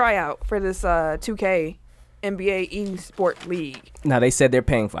try this tryout for this 2K NBA eSport League. Now they said they're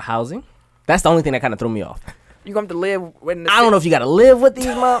paying for housing. That's the only thing that kind of threw me off. You gonna have to live in the. I don't know if you got to live with these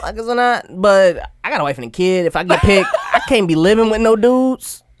motherfuckers or not, but I got a wife and a kid. If I get picked, I can't be living with no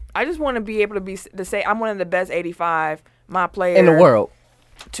dudes I just want to be able to say I'm one of the best 85 my player in the world.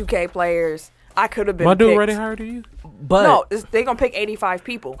 2K players. I could have been. My dude picked. already hired you? But No, they gonna pick 85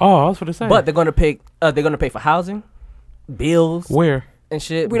 people. Oh, I was for the same. but they're gonna pick. They're gonna pay for housing, bills, Where? and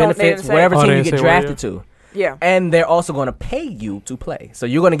shit, We don't- they benefits, didn't say. wherever Oh, team they you didn't get say where, drafted to. Yeah. And they're also going to pay you to play. So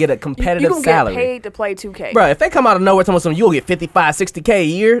you're going to get a You competitive gonna salary. get paid to play 2K. Bro, if they come out of nowhere telling something, you'll get 55, 60K a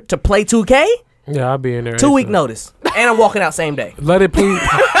year to play 2K, Yeah, I'll be in there. 2-week ASAP. notice. And I'm walking out same day. Let it please.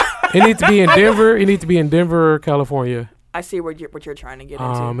 It needs to be in Denver. It needs to be in Denver, California. I see what you're trying to get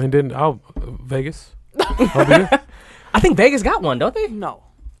into. And then Vegas. I'll be there. I think Vegas got one, don't they? No,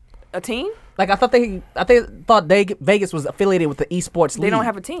 a team? Like I thought Vegas was affiliated with the esports league. They don't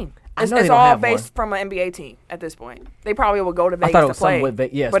have a team. I It's, know they it's don't all have based from an NBA team at this point. They probably will go to I Vegas thought it to was something play.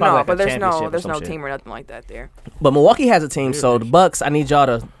 with yeah, it's but probably no, like but a championship or there's some no shit. team or nothing like that there. But Milwaukee has a team, so the Bucks, I need y'all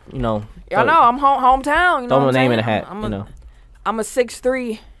to, I know I'm hometown. You know throw what my I'm name in a saying? hat, I'm a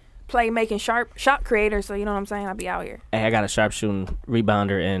 6'3" playmaking sharp shot creator, so you know what I'm saying. I'll be out here. Hey, I got a sharpshooting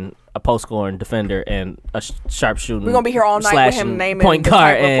rebounder and a post scoring defender and a sharpshooting. We're gonna be here all night with him naming point the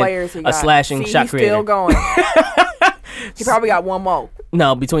guard type of and players he a got. slashing See, shot he's creator. still going. He probably got one more.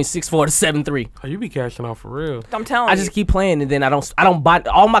 No, between 6'4" to 7'3". Oh, you be cashing out for real. I'm telling I you. just keep playing and then I don't buy.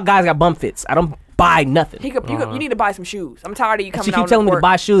 All my guys got bum fits. I don't buy nothing. You need to buy some shoes. I'm tired of you coming She out keep on telling the me to court,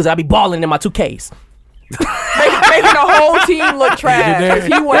 buy shoes. I be balling in my 2Ks. making the whole team look trash. If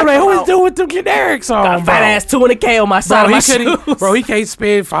he I'm went like, who out- is doing with them generics on, Fat ass 200K on my side Bro, of my shoes. he can't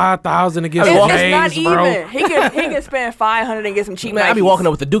spend 5,000 to get some It's not J's, even. bro. He can spend 500 and get some cheap. Man, I be Nikes. walking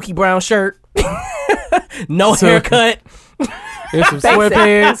up with a Dookie Brown shirt, no So- haircut, And some Basic.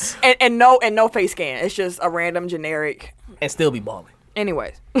 sweatpants. and no face scan. It's just a random generic. and still be balling.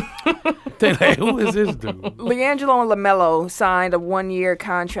 Anyways, They like, who is this dude? LiAngelo and LaMelo signed a 1-year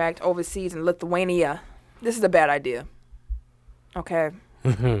contract overseas in Lithuania. This is a bad idea. Okay.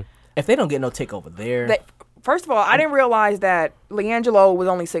 If they don't get no take over there, First of all, I didn't realize that LiAngelo was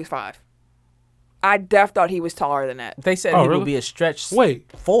only 6'5". I thought he was taller than that. they said Oh, he really? would be a stretch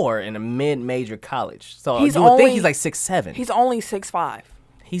Wait. 4 in a mid-major college. So He's you would think only- he's like 6'7". He's only 6'5".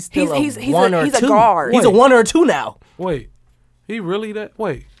 He's still he's- a he's 1 a- or he's a 2. guard. He's a Wait. 1 or 2 now. Wait. He really that?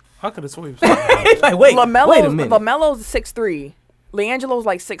 Wait. I could have sworn. Like wait a minute. LaMelo's 6'3". LiAngelo's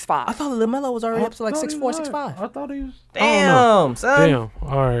like 6'5". I thought LaMelo was already up to like 6'4", 6'5". I thought he was. I don't know. Damn, son. Damn.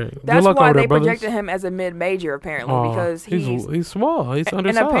 All right. That's Good luck why over they there, brothers. projected him as a mid-major apparently Aw, because he's small. He's and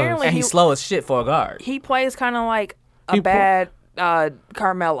undersized. apparently And he's slow as shit for a guard. he plays kind of like a He bad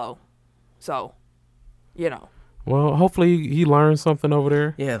Carmelo. So, you know. Well, hopefully he learns something over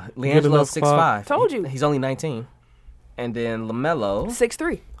there. Yeah, Good LiAngelo's enough 6'5". Told you. He's only 19. And then LaMelo.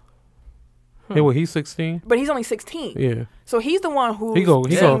 6'3". Hey, well, he's 16. But he's only 16. Yeah. So he's the one who's He go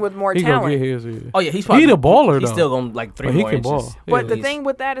with more he talent. Go get his. Yeah. Oh yeah, he's probably the baller He's though. still going like 3 But he more can inches. ball. But Yeah. the He's- thing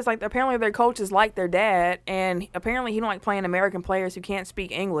with that is like apparently their coaches like their dad, and apparently he don't like playing American players who can't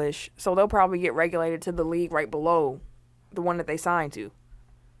speak English. So they'll probably get regulated to the league right below the one that they signed to.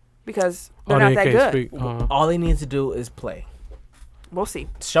 because they're not that good. All they need to do is play. We'll see.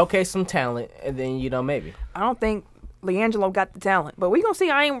 Showcase some talent, and then maybe. I don't think LiAngelo got the talent, but we gonna see.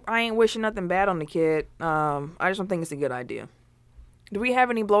 I ain't wishing nothing bad on the kid. I just don't think it's a good idea. Do we have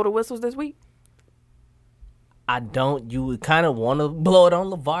any blow the whistles this week? I don't. You would kind of want to blow it on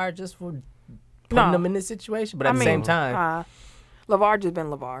LeVar just for putting him in this situation, but at the same time, LeVar just been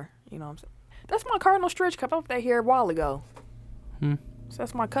LeVar. You know what I'm saying? That's my Cardinal Stretch cup. I left that here a while ago. So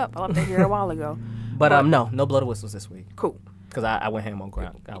that's my cup. I left that here a while ago. But no blow the whistles this week. Cool. Because I went ham on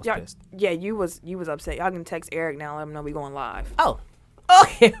ground. I was pissed. Yeah, you was upset. Y'all can text Eric now and let him know we going live. Oh,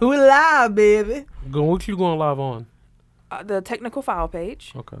 okay, we live, baby. What you going live on? The technical file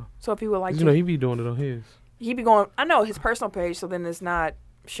page. Okay. So if you would like to, you know, he be doing it on his. He be going. I know his personal page, so then it's not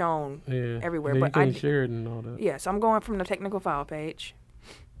shown everywhere. Yeah, but you can't share it and all that. Yeah, so I'm going from the technical file page.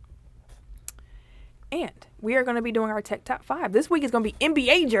 And we are going to be doing our Tech Top 5. This week is going to be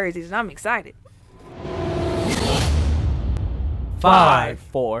NBA jerseys, and I'm excited. 5,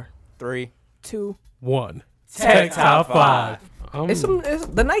 4, 3, 2, 1. Tech Top 5. It's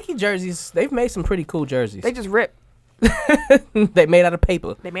the Nike jerseys. They've made some pretty cool jerseys. They just rip. They made out of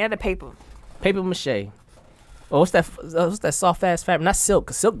paper. Paper mache. Oh, what's that soft ass fabric? Not silk,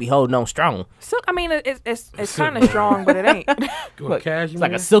 because silk be holding on strong. Silk. I mean, it's kind of strong, but it ain't. Look, it's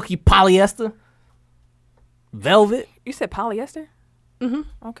like a silky polyester. Velvet. You said polyester? Mm-hmm.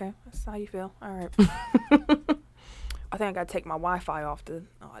 Okay, that's how you feel. All right. I think I got to take my Wi-Fi off the...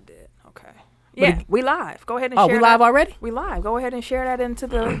 Oh, I did. Okay. Yeah, we live. Go ahead and share that. Oh, we live already? We live. Go ahead and share that into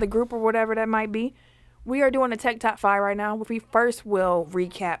the group or whatever that might be. We are doing the Tech Top 5 right now. We first will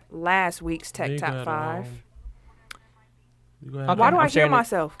recap last week's Tech Top 5. Okay, why do I hear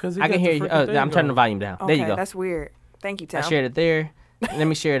myself? I can hear you. I'm turning the volume down. Okay, there you go. That's weird. Thank you, Tom. I shared it there. Let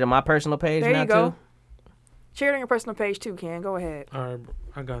me share it on my personal page there now, you go. too. Share it on your personal page, too, Ken. Go ahead. All right,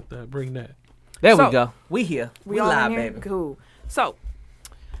 I got that. Bring that. There we go. We here. We all live, here? baby. Cool. So,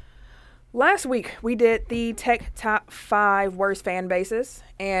 last week, we did the Tech Top 5 worst fan bases,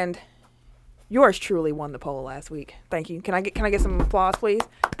 and yours truly won the poll last week. Thank you. Can I get some applause, please?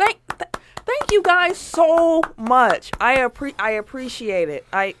 Thank you guys so much. I appreciate it.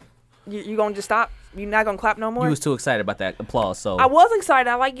 You gonna just stop? You not gonna clap no more? You was too excited about that applause, so I was excited.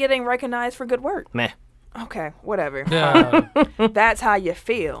 I like getting recognized for good work. Meh. Okay, whatever. Yeah. That's how you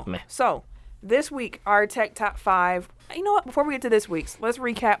feel. Meh. So, this week, our Tech Top 5. You know what? Before we get to this week's, let's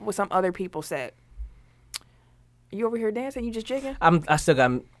recap what some other people said. You over here dancing? You just jigging? I still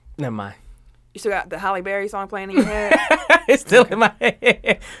got. Never mind. You still got the Halle Berry song playing in your head? It's still in my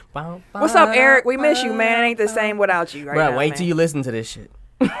head. What's up, Eric? We miss you, man. It ain't the same without you right now, wait man. till you listen to this shit.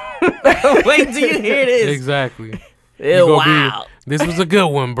 Wait till you hear this. Exactly. Wow. This was a good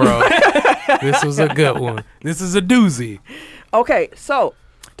one, bro. This was a good one. This is a doozy. Okay, so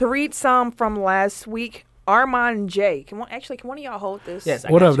to read some from last week, Armand J. Can one of y'all hold this? Yes.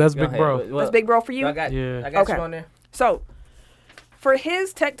 What up? That's Big Bro. That's Big Bro for you? I got Okay. you on there. So, for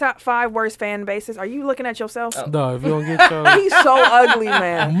his Tech Top 5 worst fan bases, are you looking at yourself? Oh. No, if you don't get your He's so ugly,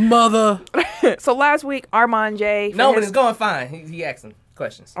 man. mother. So last week, Armand J. No, but it's going fine. He asking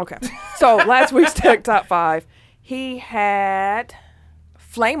questions. Okay. So last week's Tech Top 5, he had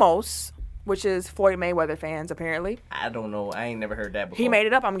Flamos, which is Floyd Mayweather fans, apparently. I don't know. I ain't never heard that before. He made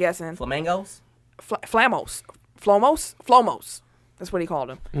it up, I'm guessing. Flamingos? Flamos. Flomos. That's what he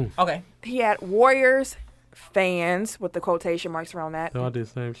called him. Okay. He had Warriors fans, with the quotation marks around that. No, I did the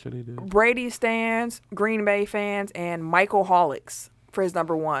same shit he did. Brady stands, Green Bay fans, and Michael Holics for his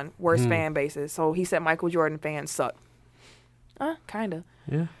number 1 worst fan bases. So he said Michael Jordan fans suck. Kinda.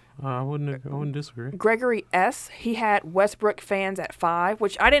 Yeah, I wouldn't disagree. Gregory S. He had Westbrook fans at 5,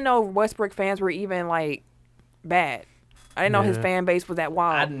 which I didn't know Westbrook fans were even like bad. I didn't know his fan base was that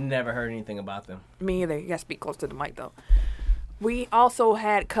wild. I never heard anything about them. Me either. You gotta speak close to the mic though. We also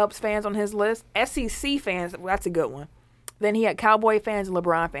had Cubs fans on his list. SEC fans, that's a good one. Then he had Cowboy fans and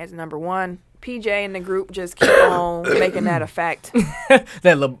LeBron fans at number 1. PJ and the group just keep on making that a fact.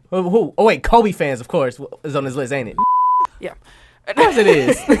 Who? Oh wait, Kobe fans, of course, is on his list, ain't it? Yeah. Of course it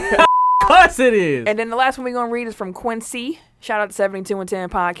is. Of course it is. And then the last one we're gonna read is from Quincy. Shout out to 72 and 10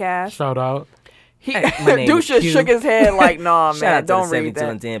 podcast. Shout out. My name Dude is just Q. shook his head like, nah, Shout man, out don't to the read 72 that.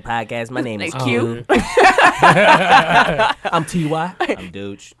 and 10 podcast. My name is Q. Q. I'm T.Y. I'm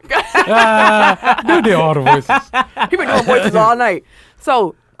Dooch. Dude did all the voices. He been doing voices all night.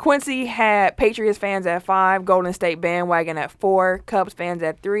 So Quincy had Patriots fans at 5, Golden State bandwagon at 4, Cubs fans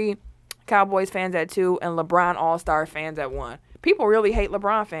at 3, Cowboys fans at 2, and LeBron All-Star fans at 1. People really hate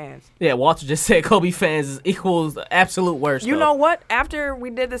LeBron fans. Yeah, Walter just said Kobe fans equals the absolute worst. You though. know what? After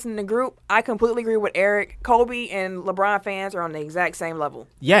we did this in the group, I completely agree with Eric. Kobe and LeBron fans are on the exact same level.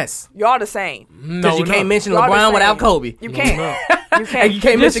 Yes. Y'all the same. Because you can't mention Y'all the LeBron same. without Kobe. You can't. You And can't. you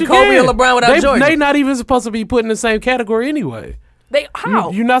can't Yes, mention you Kobe can. or LeBron without Jordan. They not even supposed to be put in the same category anyway. How?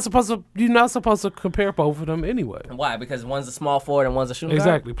 You're not supposed to compare both of them anyway. Why? Because one's a small forward and one's a shooting guard?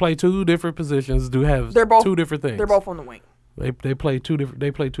 Exactly. Play two different positions. They're both two different things. They're both on the wing. They play two different.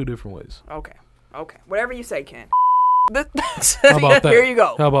 They play two different ways. Okay. Whatever you say, Ken. How about that? Here you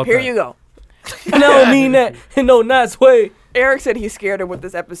go. How about Here that? you go. I don't mean that in no nice way. Eric said he's scared of what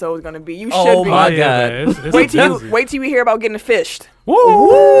this episode is going to be. You should Oh be. my Yeah, God. man, it's Wait till busy. you hear about getting fished.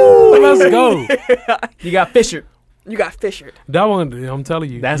 Woo! Let's go. You got Fisher. You got fished. That one, I'm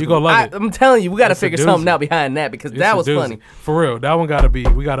telling you, That's you gonna love it. I'm telling you, we got to It's a figure doozy. something out behind that because It's that a was doozy. funny. For real. That one gotta be.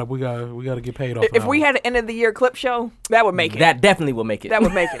 We gotta get paid off. If we had an end of the year clip show, that would make it. That definitely will make it. That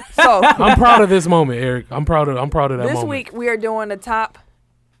would make it. So I'm proud of this moment, Eric. I'm proud of that this moment. week we are doing the top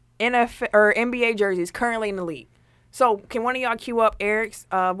NFL or NBA jerseys currently in the league. So can one of y'all cue up Eric's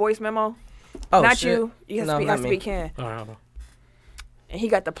voice memo? Oh, Not shit. you. You No, has not to me. be Ken. All right, hold on. And he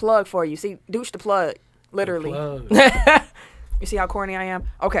got the plug for you. See, douche the plug, literally. Plug. You see how corny I am?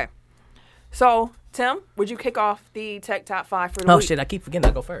 Okay. So, Tim, would you kick off the Tech Top 5 for the Oh week? shit! I keep forgetting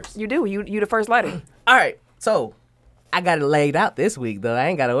I go first. You do. You the first letter. All right, so I got it laid out this week though. I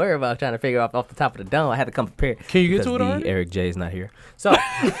ain't got to worry about trying to figure off the top of the dome. I had to come prepared. Can you get because to it the already? Eric J is not here. So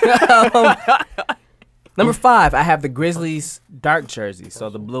number 5, I have the Grizzlies dark jerseys. So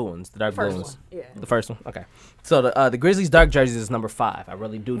the blue ones, the dark First blue ones. one, yeah. The first one. Okay. So the Grizzlies dark jerseys is number 5. I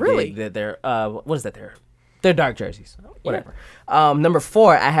really do Really? dig that they're what is that? They're dark jerseys. Whatever. Number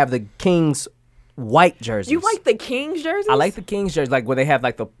 4, I have the Kings white jerseys. You like the Kings jerseys? I like the Kings jerseys, like where they have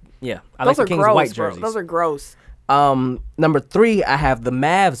like the I Those like the are Kings gross, white bro. jerseys. Those are gross. Number 3, I have the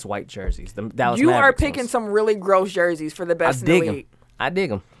Mavs white jerseys. The Dallas You are Mavericks picking ones. some really gross jerseys for the I best in dig the them. league. I dig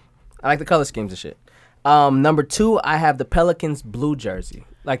them. I like the color schemes and shit. Number 2, I have the Pelicans blue jersey,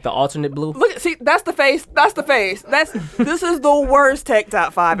 like the alternate blue. Look, see, that's the face. That's the face. This is the worst Tech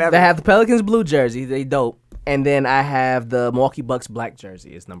Top 5 ever. They have the Pelicans blue jersey. They dope. And then I have the Milwaukee Bucks black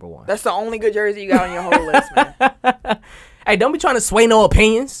jersey is number 1. That's the only good jersey you got on your whole list, man. Hey, don't be trying to sway no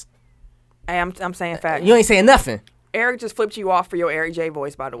opinions. Hey, I'm saying fact. You ain't saying nothing. Eric just flipped you off for your Eric J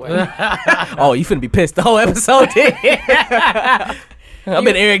voice, by the way. Oh, you finna be pissed the whole episode. I've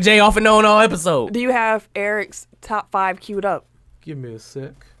been Eric J off and on all episode. Do you have Eric's top 5 queued up? Give me a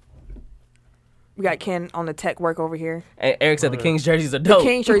sec. We got Ken on the tech work over here. And Eric said the Kings jerseys are dope.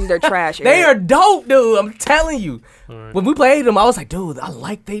 King jerseys are trash. They Eric. are dope, dude. I'm telling you. Right. When we played them, I was like, dude, I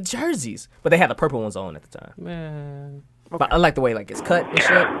like they jerseys. But they had the purple ones on at the time. Man. But I like the way like it's cut and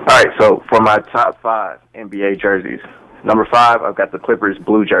shit. All right, so for my top 5 NBA jerseys, number 5, I've got the Clippers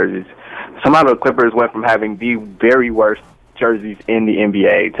blue jerseys. Somehow the Clippers went from having the very worst jerseys in the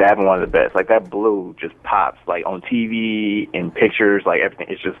NBA to having one of the best. Like that blue just pops, like on TV, in pictures, like everything.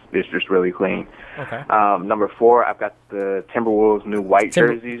 It's just really clean. Okay. Number 4, I've got the Timberwolves new white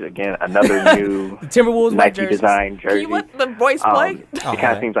jerseys. Again, another new The Timberwolves white Nike jerseys. design Can jersey. you let the voice play? It Oh, kind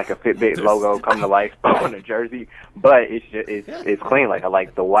man. of seems like a Fitbit logo come to life on a jersey, but it's clean. Like I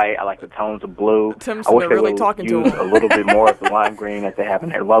like the white, I like the tones of blue. Tim's I wish they really would talking to use him. a little bit more of the lime green that they have in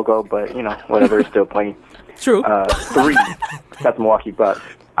their logo, but whatever, it's still clean. True. 3, got the Milwaukee Bucks.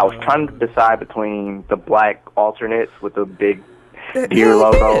 I was trying to decide between the black alternates with the big deer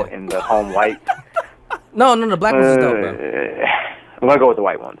logo and the home white. No, the black ones is dope, bro. I'm gonna go with the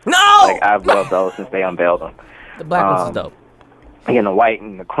white ones. No! Like I've loved those since they unveiled them. The black ones is dope. Again, the white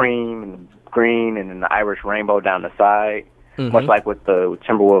and the cream and the green and then the Irish rainbow down the side. Mm-hmm. Much like with the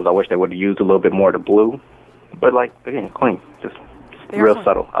Timberwolves, I wish they would have used a little bit more of the blue. But like, again, clean. Just They're real fun.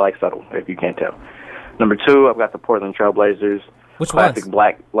 subtle. I like subtle, if you can't tell. Number 2, I've got the Portland Trailblazers. Which classic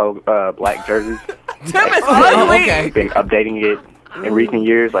ones? black jerseys. Tim is Oh, ugly. okay. Been updating it in recent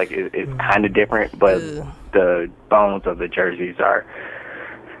years. Like it's kind of different, but the bones of the jerseys are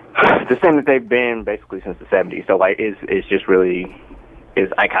the same that they've been basically since the 70s. So like it's just really is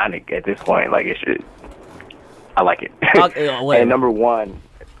iconic at this point. Like I like it. Whatever. And number 1,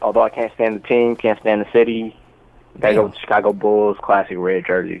 although I can't stand the team, can't stand the city, gotta go with the Chicago Bulls classic red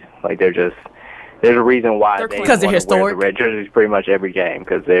jerseys. Like there's a reason why They're they clean. Because they're wanna wear historic. the red jerseys pretty much every game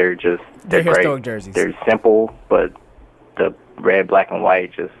because they're They're great. historic jerseys. They're simple, but the red, black, and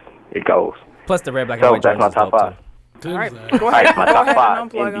white it goes. Plus the red, black, and So white that's jerseys my is top dope, 5. too. All right, Tim's go All ahead. right, my Go top ahead 5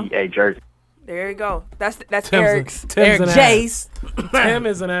 and unplug 'em. NBA jerseys. There you go. That's Tim's Eric's. Tim's Eric an ass. J's. Tim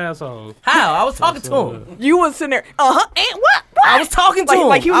is an asshole. How? I was talking to him. You was sitting there. And what? I was talking to him.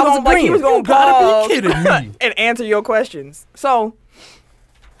 Like he was I was gonna, like he was agreeing. gonna pause kidding me. and answer your questions. So,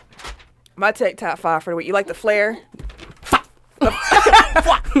 my tech top 5 for the week. You like the flare?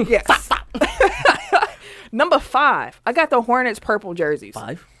 Yes. Number 5. I got the Hornets purple jerseys.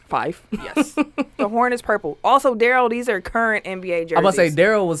 5. Yes. The Hornets purple. Also, Daryl, these are current NBA jerseys. I'm about to say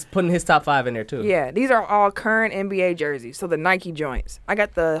Daryl was putting his top 5 in there too. Yeah, these are all current NBA jerseys. So the Nike joints. I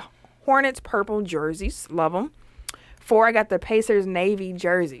got the Hornets purple jerseys. Love them. 4, I got the Pacers navy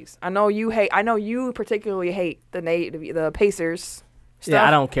jerseys. I know you particularly hate the Pacers stuff. Yeah,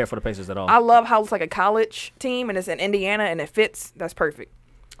 I don't care for the Pacers at all. I love how it's like a college team and it's in Indiana and it fits. That's perfect.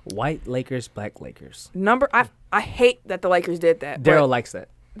 White Lakers, black Lakers. I hate that the Lakers did that. Daryl likes that.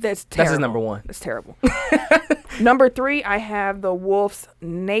 That's terrible. That's his number 1. That's terrible. Number 3, I have the Wolves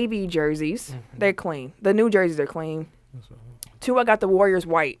navy jerseys. Mm-hmm. They're clean. The new jerseys are clean. 2, I got the Warriors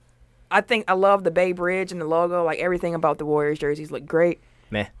white. I love the Bay Bridge and the logo. Like everything about the Warriors jerseys look great.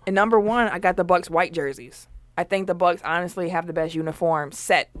 Meh. And number 1, I got the Bucks white jerseys. I think the Bucks honestly have the best uniform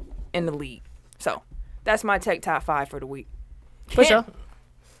set in the league. So that's my tech top 5 for the week. For sure.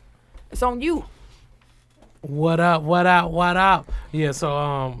 It's on you. What up? Yeah,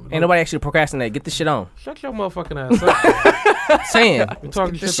 so Ain't nobody actually procrastinate. Get this shit on. shut your motherfucking ass up. Saying. We're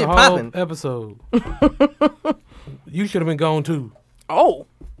talking Get shit this the shit whole popping. episode. You should have been gone too. Oh.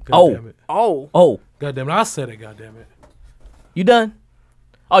 God damn it. Oh. God damn it. I said it, god damn it. You done?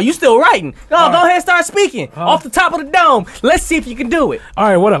 Oh, you still writing? No, go ahead and start speaking. Off the top of the dome. Let's see if you can do it. All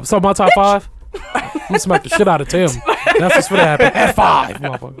right, what up? So my top 5? I'm smack the shit out of Tim. That's what's gonna happen. At 5,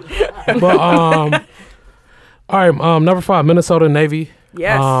 motherfucker. But all right, number 5, Minnesota Navy.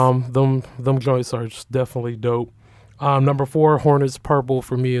 Yes. Them joints are just definitely dope. Number 4, Hornets purple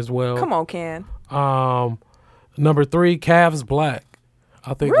for me as well. Come on, Ken. Number 3, Cavs black.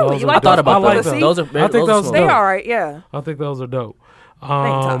 I think Really? those You are like dope. I thought about I like those. them. Those are. I think those those are They dope. all right, yeah. I think those are dope. They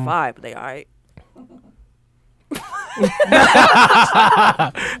ain't top 5, but they all right.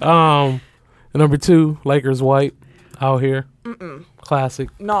 Number 2, Lakers white out here. Classic.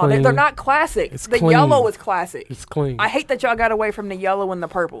 No, clean. they're not classic. It's the clean. yellow is classic. It's clean. I hate that y'all got away from the yellow and the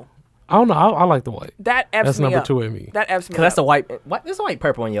purple. I don't know. I like the white. That F's That's me number up. 2 at me. That F's me Cause that's up. the white. What? There's a white,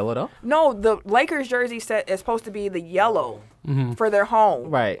 purple, and yellow though. No, the Lakers jersey set is supposed to be the yellow Mm-hmm. for their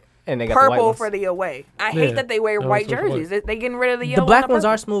home. Right. And they got the white Purple ones. for the away. I Yeah. hate that they wear No, white it's just jerseys. They getting rid of the yellow. The black and ones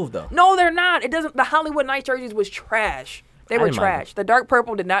purple. are smooth though. No, they're not. It doesn't. The Hollywood Night jerseys was trash. They were didn't mind trash. The dark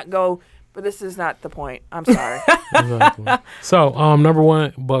purple did not go. But this is not the point. I'm sorry. Exactly. So, number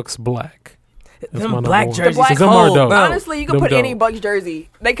 1, Bucks black. That's my Them number black 1. jerseys. black Them are cold, dope. bro. Honestly, you could Them put any dope. Bucks jersey.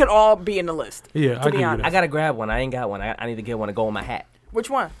 They could all be in the list. Yeah, to I be give you honest. I gotta grab one. I ain't got one. I need to get one to go on my hat. Which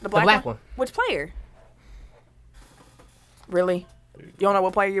one? The black, black one. Which player? Really? You don't know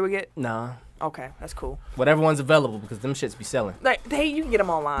what player you would get? Nah. Okay, that's cool. Whatever one's available because them shits be selling. Like, hey, you can get them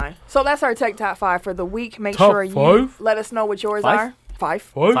online. So that's our Tech Top 5 for the week. Make Top sure you 5? let us know what yours 5? are.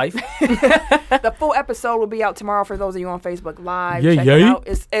 5. What? Fife. The full episode will be out tomorrow for those of you on Facebook Live. Yeah, Check yeah. it out.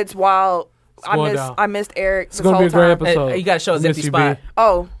 It's wild. going down. I missed Eric It's this going to whole be a great time. episode. Hey, you gotta show us Miss empty you, spot. B.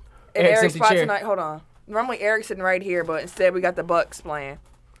 Oh, and Eric's Eric's empty spot chair. tonight. Hold on. Normally Eric's sitting right here, but instead we got the Bucks playing,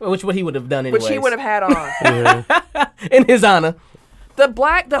 Which what he would have done anyway. which he would have had on. Yeah. in his honor.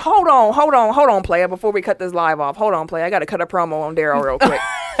 Hold on, player. Before we cut this live off, hold on, player. I got to cut a promo on Daryl real quick.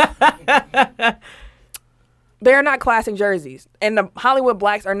 They're not classic jerseys, and the Hollywood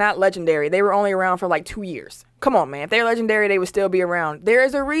Blacks are not legendary. They were only around for like 2 years. Come on, man. If they're legendary, they would still be around. There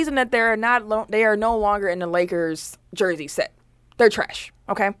is a reason that they are no longer in the Lakers jersey set. They're trash.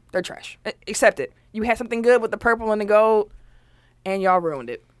 Okay, they're trash. Accept it. You had something good with the purple and the gold, and y'all ruined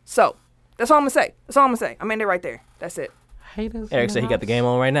it. So that's all I'm gonna say. I'm in it right there. That's it. Haters. Eric said he got the game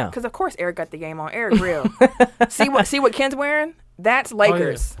on right now. Because of course Eric got the game on. Eric real. see what Ken's wearing? That's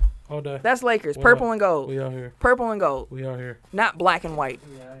Lakers. All day. That's Lakers. We Purple out- and gold. We out here. Purple and gold. We out here. Not black and white.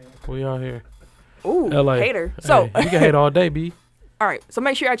 We out here. Ooh, LA. hater. So, Hey, you can hate all day, B. all right. So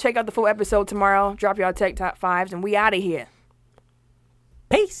make sure y'all check out the full episode tomorrow. Drop y'all Tech Top 5s, and we out of here.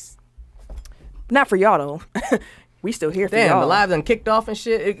 Peace. Not for y'all, though. We still here for Damn, y'all. the live done kicked off and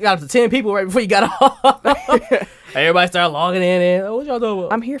shit. It got up to 10 people right before you got off. Everybody started logging in and what y'all doing?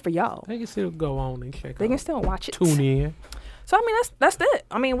 I'm here for y'all. They can still go on and check They can out. still watch it. Tune in. So, I mean, that's it.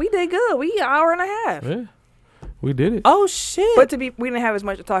 I mean, we did good. We an hour and a half. Yeah. We did it. Oh shit. But we didn't have as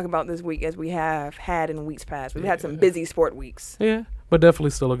much to talk about this week as we have had in weeks past. We've had some busy sport weeks. Yeah. But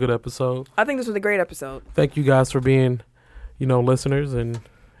definitely still a good episode. I think this was a great episode. Thank you guys for being, listeners and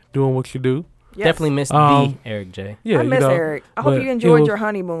doing what you do. Yes. Definitely missed Um, the Eric J. Yeah, I miss you know, Eric. I hope but you enjoyed he'll- your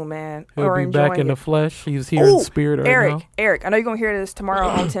honeymoon, man. He'll or be enjoying back in it. the flesh. He's here in Ooh, spirit right Eric, now. I know you're gonna hear this tomorrow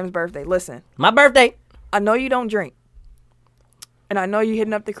on Tim's birthday. Listen, My birthday. I know you don't drink. and I know you're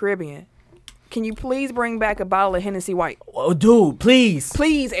hitting up the Caribbean. Can you please bring back a bottle of Hennessy White? Oh, dude, please.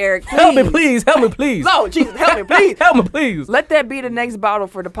 Please, Eric. Please. Help me, please. Help me, please. No, Jesus, help me, please. Help me, please. Let that be the next bottle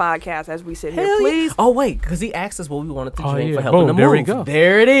for the podcast as we sit here. Hell yeah. Please, Oh, wait, because he asked us what we wanted to drink yeah. for helping Boom, the there move. we go.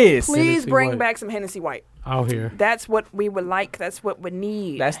 There it is. please Hennessy bring White. back some Hennessy White. Out here. That's what we would like. That's what we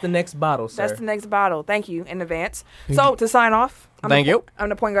need. That's the next bottle, sir. That's the next bottle. Thank you in advance. So to sign off, Thank you. I'm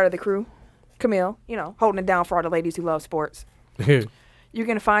the point guard of the crew, Camille. You know, holding it down for all the ladies who love sports. You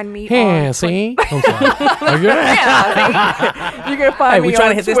can find me on See? I'm sorry. Okay. You can find Hey, me we trying on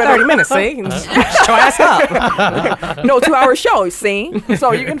to hit this Twitter. 30 minutes, see? Shut your ass up. No 2-hour show, see?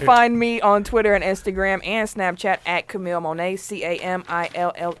 So you can find me on Twitter and Instagram and Snapchat at Camille Monet,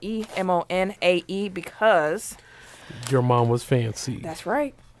 CamilleMonae, because Your mom was fancy. that's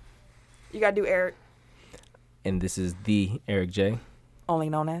right. You gotta do Eric, And this is the Eric J. only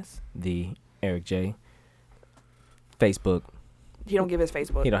known as. The Eric J. Facebook. He don't give his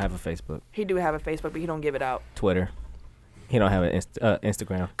Facebook. He don't have a Facebook. He do have a Facebook, but he don't give it out. Twitter. He don't have an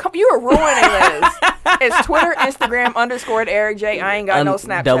Instagram. Come, you are ruining this. It's Twitter, Instagram, _ Eric J. I ain't got no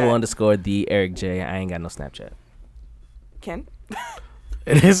Snapchat. _ the Eric J. I ain't got no Snapchat. Ken?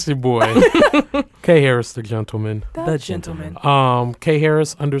 It is your boy, K Harris, the gentleman. The gentleman. K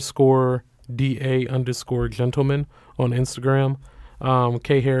Harris _ DA _ gentleman on Instagram.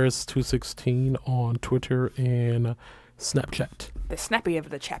 K Harris 216 on Twitter and Snapchat. The snappy of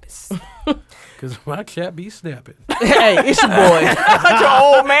the chappies. Cause my chat be snapping. Hey, it's your boy. Your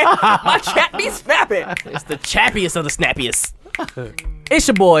old man. My chat be snapping. It's the chappiest of the snappiest. It's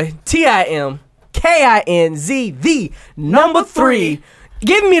your boy, TIMKINZ, the number 3.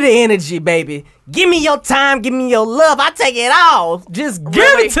 Give me the energy, baby. Give me your time. Give me your love. I take it all. Just give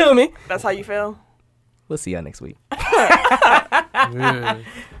Really? it to me. That's how you feel? We'll see y'all next week. Yeah.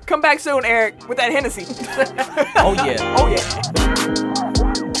 Come back soon, Eric, with that Hennessy. Oh, yeah. Oh, yeah.